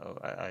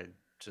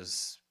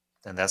just,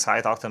 and that's how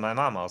I talked to my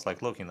mom. I was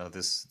like, look,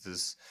 this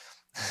this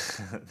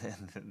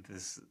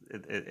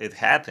it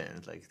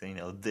happened, like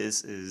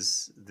this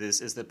is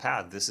the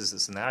path, this is the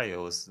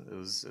scenario. It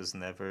was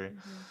never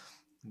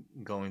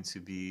going to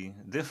be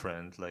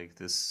different, like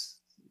this,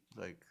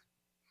 like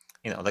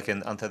like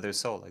in Untethered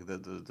Soul, like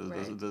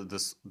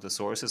the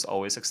source is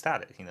always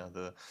ecstatic.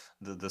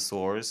 The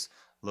source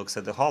looks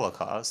at the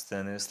Holocaust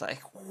and it's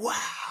like,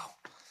 wow,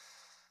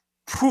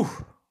 whew,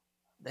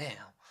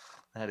 damn,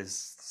 that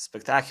is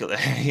spectacular,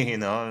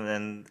 and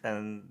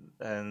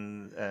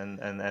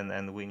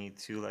we need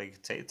to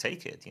like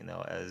take it,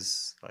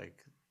 as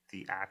like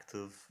the act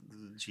of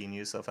the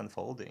genius of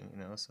unfolding,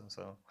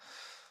 so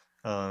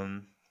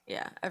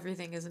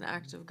everything is an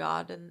act of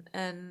God,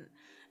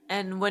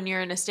 and when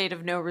you're in a state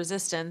of no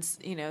resistance,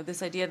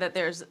 this idea that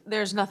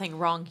there's nothing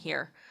wrong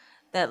here,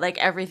 that like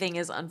everything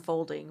is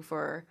unfolding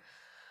for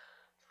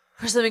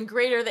something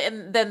greater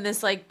than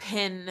this like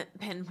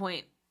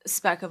pinpoint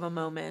speck of a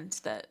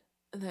moment that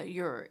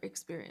you're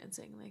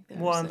experiencing. Like there's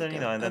and then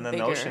and then the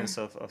notions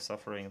of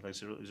suffering like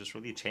just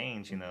really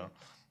change,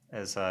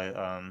 as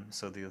I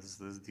so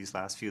these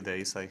last few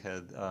days I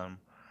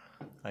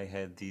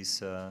had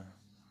these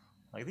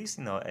like these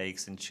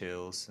aches and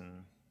chills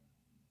and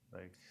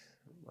like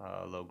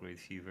low grade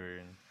fever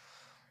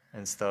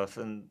and stuff,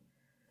 and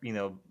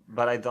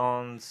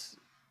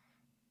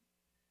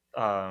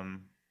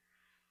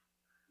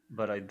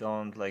but I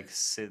don't like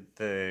sit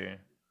there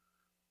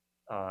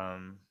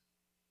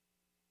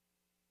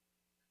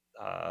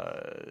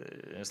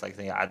it's like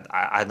thinking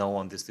I don't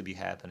want this to be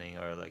happening,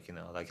 or like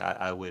like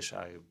I wish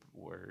I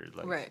were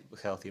like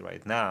healthy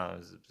right now,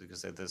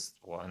 because this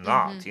why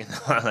not,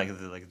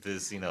 like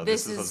this,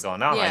 this is what's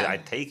going on. I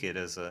take it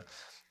as a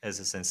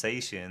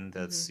sensation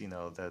that's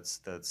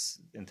that's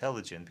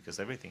intelligent, because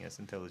everything is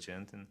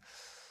intelligent, and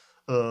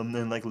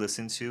like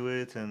listen to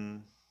it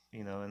and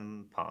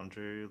and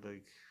ponder,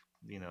 like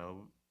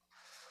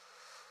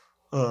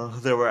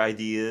there were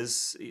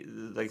ideas,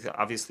 like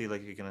obviously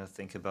like you're gonna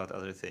think about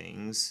other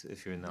things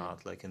if you're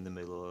not like in the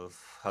middle of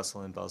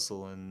hustle and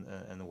bustle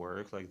and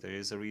work. Like there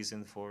is a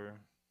reason for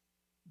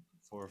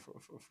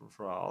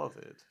all of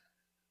it.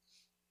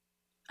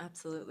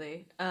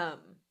 Absolutely.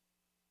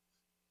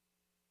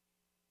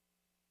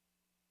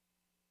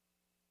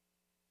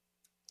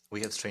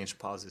 We have strange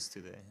pauses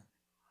today.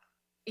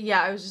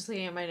 Yeah, I was just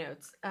looking at my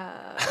notes.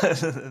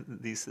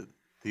 These,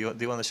 do you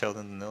want to show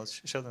them the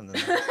notes? Show them the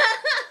notes.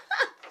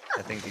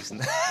 I think these.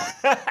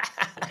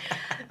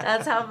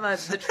 That's how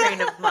much the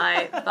train of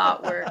my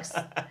thought works.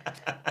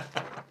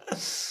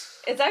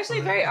 It's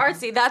actually very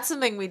artsy. That's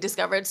something we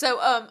discovered. So,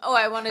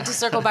 I wanted to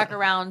circle back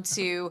around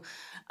to,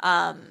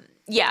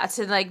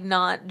 to like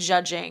not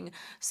judging.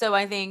 So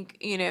I think,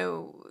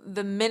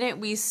 the minute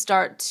we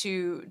start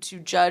to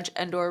judge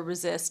and or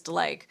resist,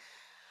 like,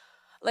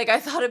 like I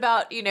thought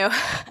about,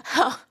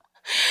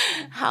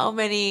 how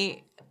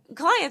many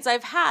clients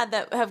I've had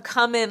that have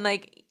come in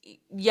like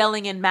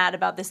yelling and mad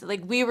about this.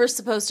 Like, we were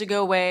supposed to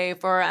go away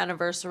for our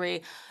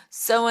anniversary.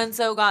 So and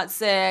so got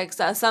sick.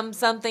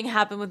 Something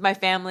happened with my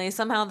family.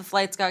 Somehow the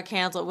flights got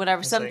canceled.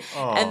 Whatever.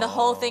 And the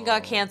whole thing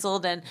got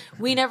canceled, and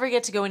we never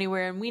get to go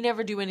anywhere, and we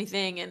never do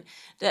anything, and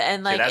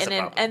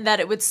that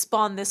it would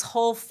spawn this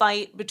whole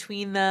fight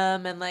between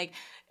them,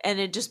 and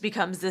it just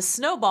becomes this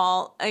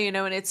snowball, and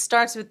it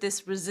starts with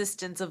this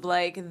resistance of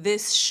like,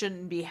 this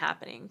shouldn't be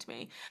happening to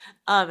me,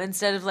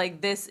 instead of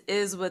like, this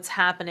is what's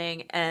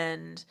happening.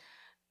 And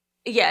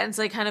yeah, it's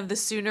like kind of the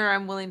sooner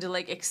I'm willing to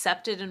like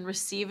accept it and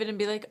receive it and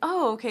be like,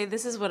 oh, okay,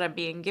 this is what I'm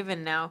being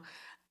given now,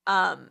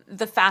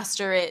 the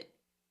faster it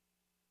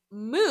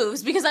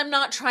moves, because I'm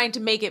not trying to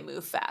make it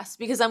move fast,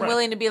 because I'm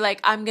willing to be like,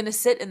 I'm going to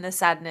sit in the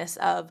sadness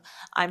of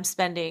I'm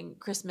spending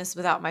Christmas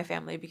without my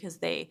family because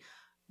they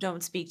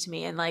don't speak to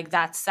me, and like,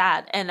 that's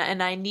sad,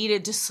 and I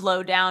needed to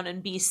slow down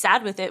and be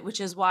sad with it, which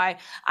is why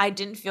I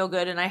didn't feel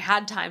good, and I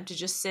had time to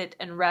just sit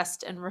and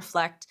rest and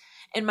reflect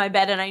in my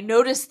bed. And I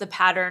noticed the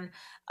pattern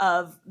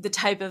of the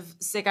type of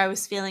sick I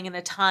was feeling in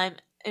a time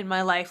in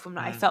my life when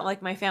I felt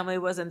like my family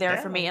wasn't there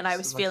for me, and I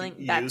was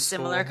feeling that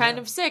similar kind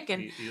of sick,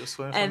 and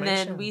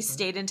then we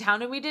stayed in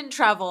town and we didn't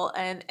travel,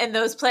 and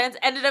those plans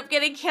ended up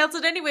getting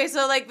canceled anyway.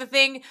 So like, the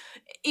thing,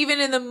 even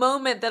in the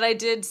moment that I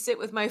did sit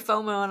with my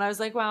FOMO and I was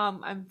like, wow,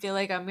 I feel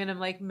like I'm gonna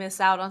like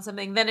miss out on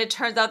something, then it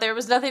turns out there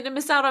was nothing to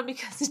miss out on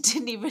because it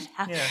didn't even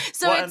happen.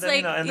 So it's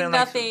then,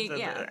 nothing.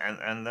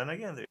 And then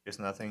again, there's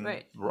nothing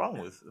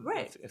wrong with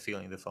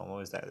feeling the FOMO.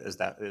 Is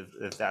that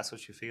if that's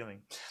what you're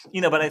feeling,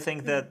 but I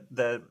think that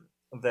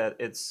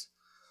it's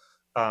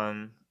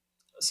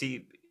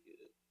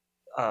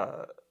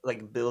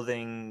like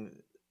building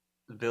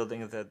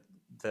that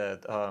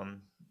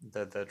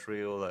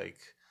real like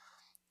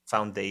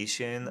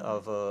foundation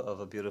of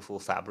a beautiful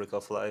fabric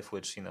of life,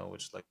 which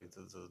like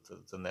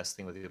the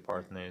nesting with your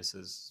partners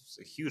is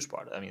a huge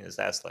part. I mean,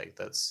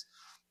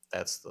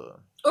 that's the,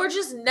 or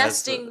just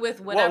nesting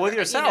with whatever, with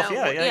yourself,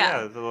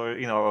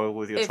 or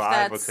with your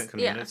tribe or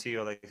community,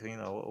 or like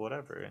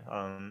whatever.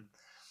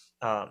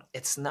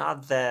 It's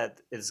not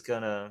that it's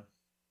gonna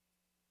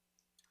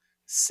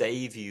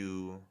save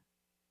you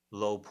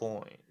low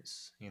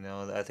points.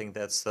 I think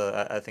that's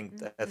I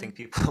think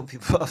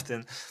people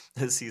often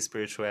see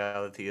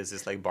spirituality as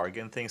this like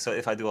bargain thing. So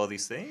if I do all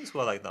these things,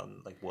 will I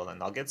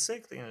not get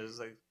sick? It's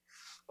like,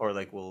 or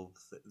like,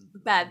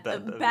 bad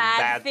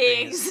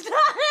things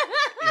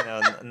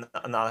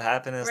not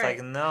happen. It's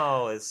like,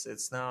 no,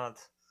 it's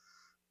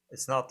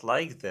not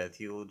like that.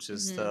 You'll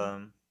just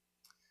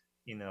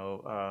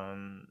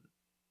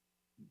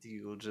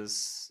you'll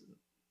just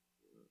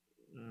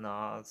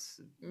not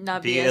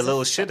be a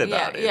little shit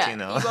about it. You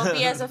won't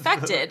be as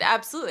affected.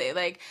 Absolutely.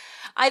 Like,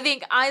 I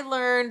think I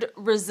learned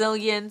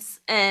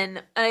resilience,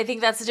 and I think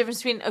that's the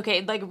difference between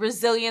like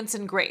resilience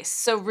and grace.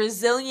 So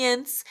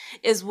resilience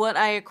is what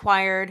I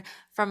acquired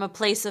from a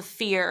place of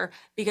fear,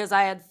 because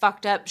I had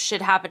fucked up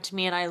shit happen to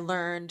me, and I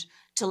learned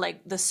to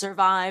like the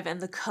survive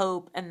and the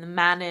cope and the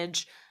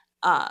manage,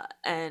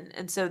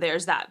 and so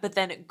there's that. But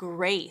then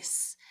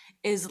grace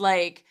is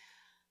like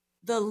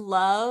the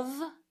love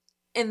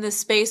in the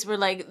space where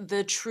like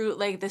the true,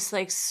 like this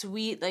like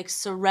sweet like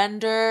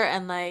surrender,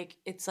 and like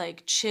it's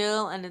like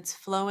chill and it's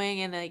flowing,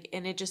 and like,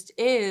 and it just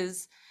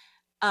is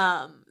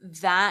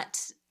that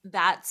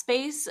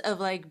space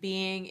of like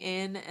being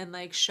in and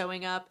like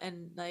showing up,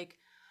 and like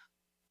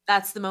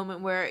that's the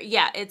moment where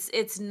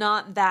it's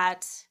not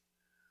that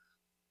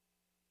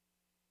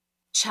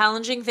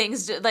challenging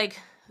things like,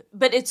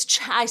 but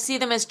I see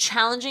them as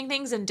challenging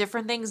things and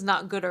different things,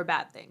 not good or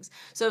bad things.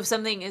 So if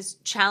something is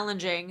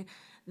challenging,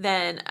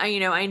 then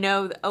I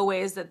know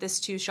always that this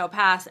too shall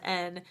pass,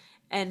 and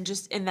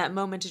just in that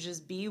moment to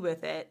just be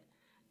with it,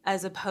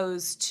 as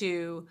opposed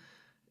to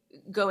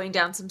going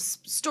down some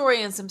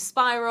story and some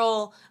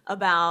spiral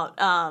about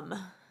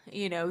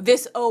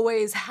this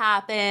always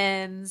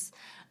happens,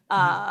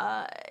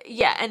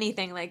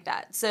 anything like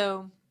that.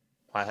 So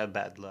I have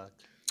bad luck.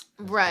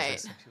 Right.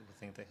 Some people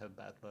think they have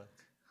bad luck.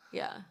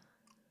 Yeah.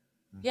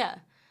 Yeah.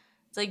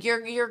 It's like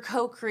you're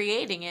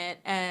co-creating it,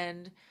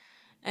 and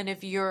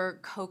if you're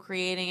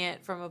co-creating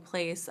it from a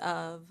place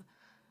of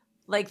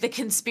like the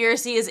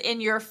conspiracy is in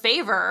your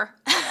favor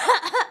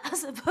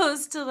as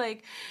opposed to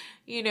like,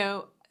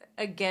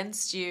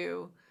 against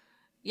you.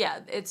 Yeah,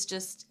 it's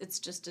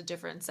just a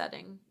different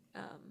setting.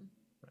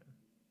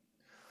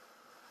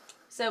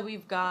 So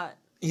we've got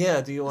do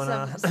you want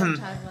to some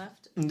time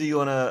left? Do you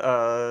want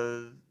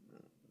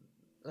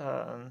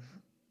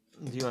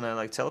to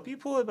like tell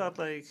people about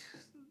like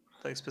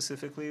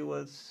specifically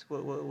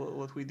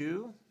what we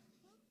do?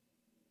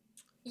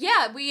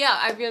 I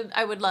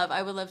would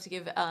love to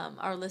give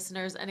our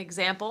listeners an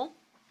example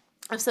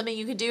of something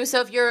you could do. So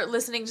if you're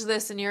listening to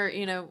this in your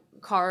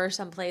car or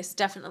someplace,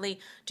 definitely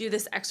do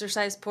this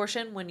exercise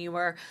portion when you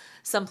are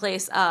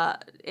someplace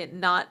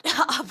not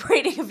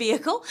operating a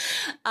vehicle.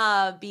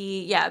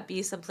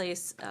 Be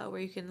someplace where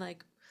you can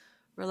like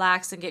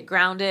relax and get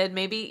grounded.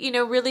 Maybe,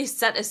 really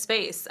set a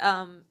space.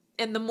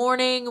 In the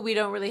morning, we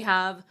don't really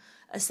have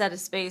a set a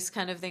space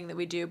kind of thing that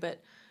we do,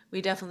 but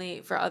we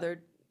definitely, for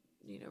other,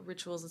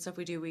 rituals and stuff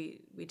we do,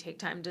 we take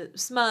time to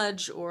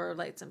smudge or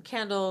light some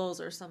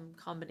candles or some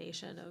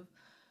combination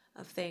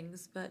of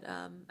things. But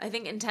I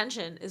think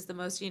intention is the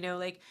most,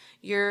 like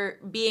you're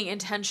being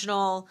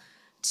intentional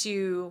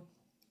to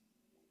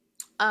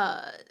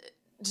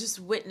just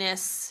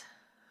witness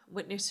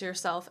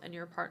yourself and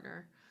your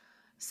partner.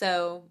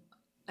 So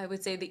I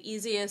would say the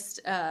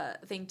easiest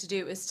thing to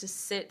do is to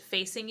sit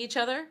facing each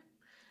other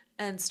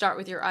and start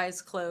with your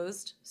eyes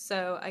closed.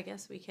 So I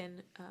guess we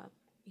can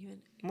even...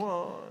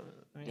 Well,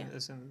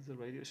 isn't the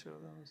radio show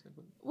though?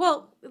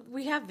 Well,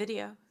 we have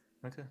video.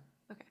 Okay.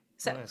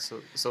 So, right, so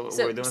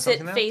we're doing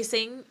something now? Sit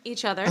facing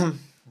each other.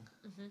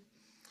 Mm-hmm.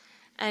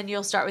 And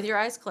you'll start with your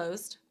eyes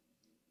closed.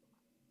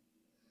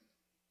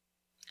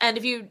 And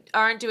if you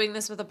aren't doing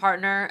this with a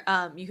partner,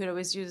 you could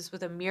always do this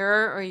with a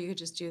mirror, or you could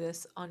just do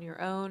this on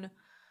your own.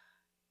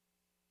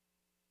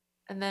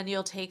 And then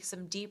you'll take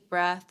some deep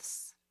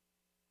breaths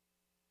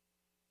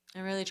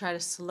and really try to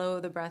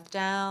slow the breath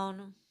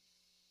down.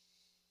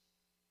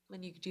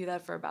 And you could do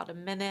that for about a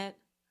minute.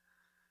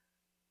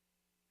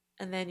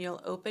 And then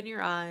you'll open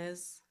your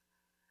eyes.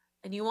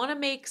 And you want to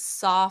make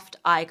soft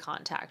eye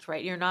contact,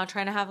 right? You're not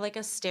trying to have like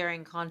a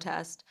staring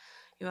contest.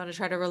 You want to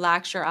try to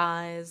relax your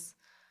eyes.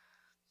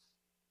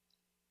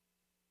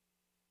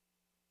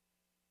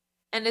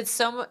 And it's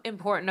so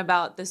important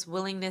about this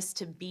willingness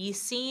to be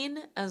seen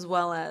as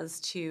well as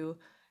to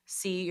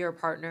see your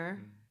partner.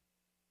 Mm-hmm.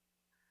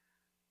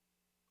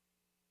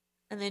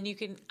 And then you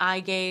can eye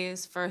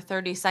gaze for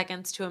 30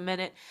 seconds to a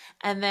minute.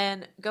 And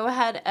then go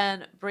ahead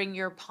and bring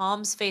your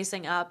palms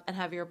facing up and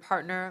have your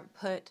partner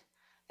put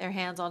their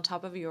hands on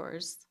top of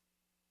yours.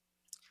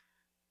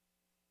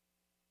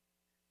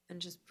 And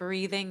just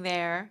breathing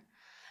there.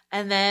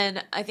 And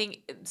then I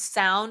think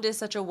sound is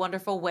such a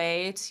wonderful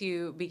way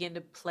to begin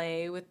to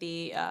play with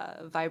the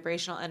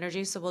vibrational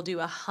energy. So we'll do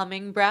a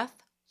humming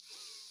breath.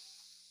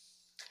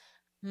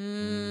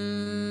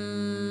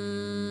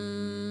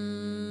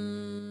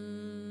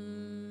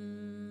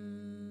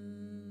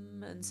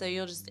 And so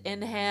you'll just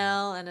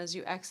inhale, and as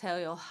you exhale,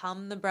 you'll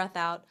hum the breath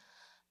out.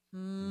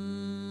 And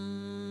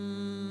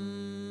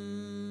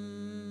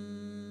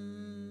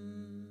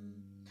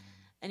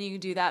you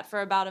can do that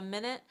for about a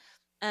minute.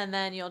 And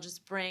then you'll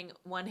just bring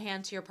one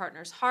hand to your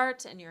partner's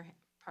heart, and your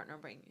partner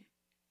will bring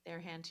their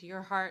hand to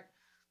your heart.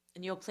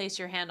 And you'll place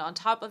your hand on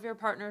top of your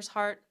partner's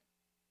heart.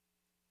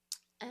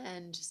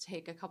 And just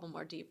take a couple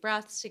more deep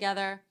breaths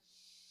together.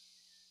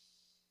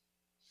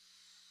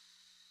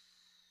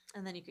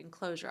 And then you can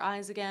close your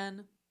eyes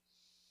again.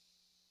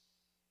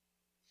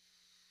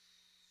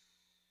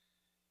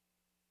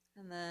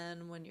 And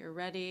then when you're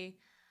ready,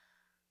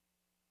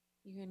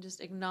 you can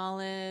just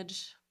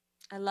acknowledge,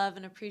 I love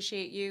and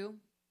appreciate you.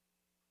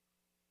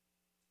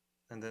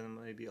 And then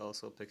maybe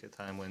also pick a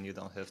time when you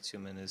don't have 2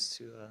 minutes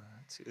to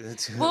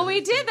Well,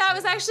 we did. That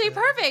was actually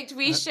perfect.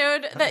 We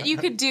showed that you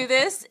could do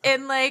this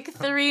in like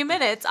 3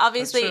 minutes.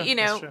 Obviously,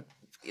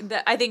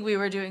 I think we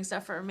were doing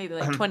stuff for maybe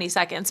like 20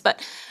 seconds, but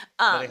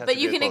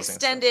you can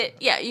extend it.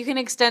 Yeah, you can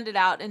extend it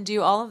out and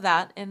do all of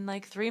that in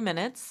like 3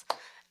 minutes.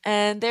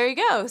 And there you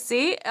go.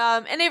 See?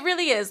 And it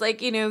really is like,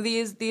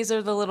 these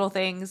are the little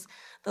things,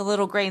 the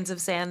little grains of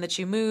sand that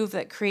you move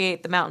that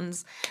create the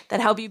mountains that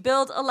help you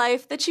build a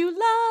life that you love.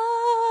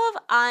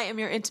 I am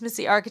your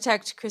intimacy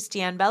architect,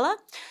 Christiane Bella.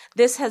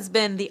 This has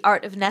been The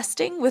Art of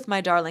Nesting with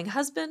my darling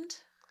husband,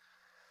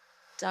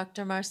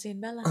 Dr. Marcin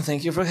Bella.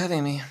 Thank you for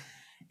having me.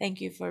 Thank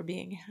you for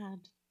being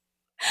had.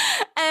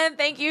 And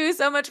thank you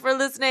so much for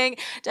listening.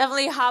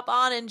 Definitely hop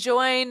on and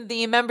join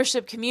the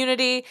membership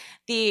community.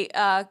 The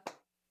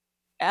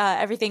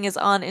everything is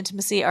on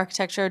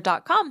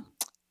intimacyarchitecture.com.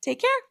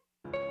 Take care.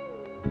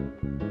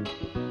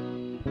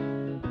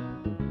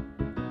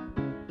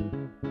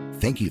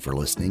 Thank you for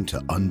listening to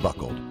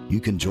Unbuckled.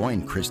 You can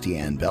join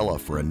Christiane Bella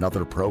for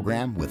another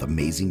program with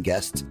amazing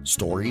guests,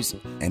 stories,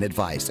 and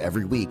advice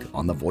every week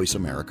on the Voice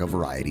America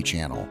Variety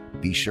channel.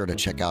 Be sure to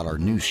check out our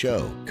new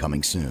show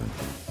coming soon.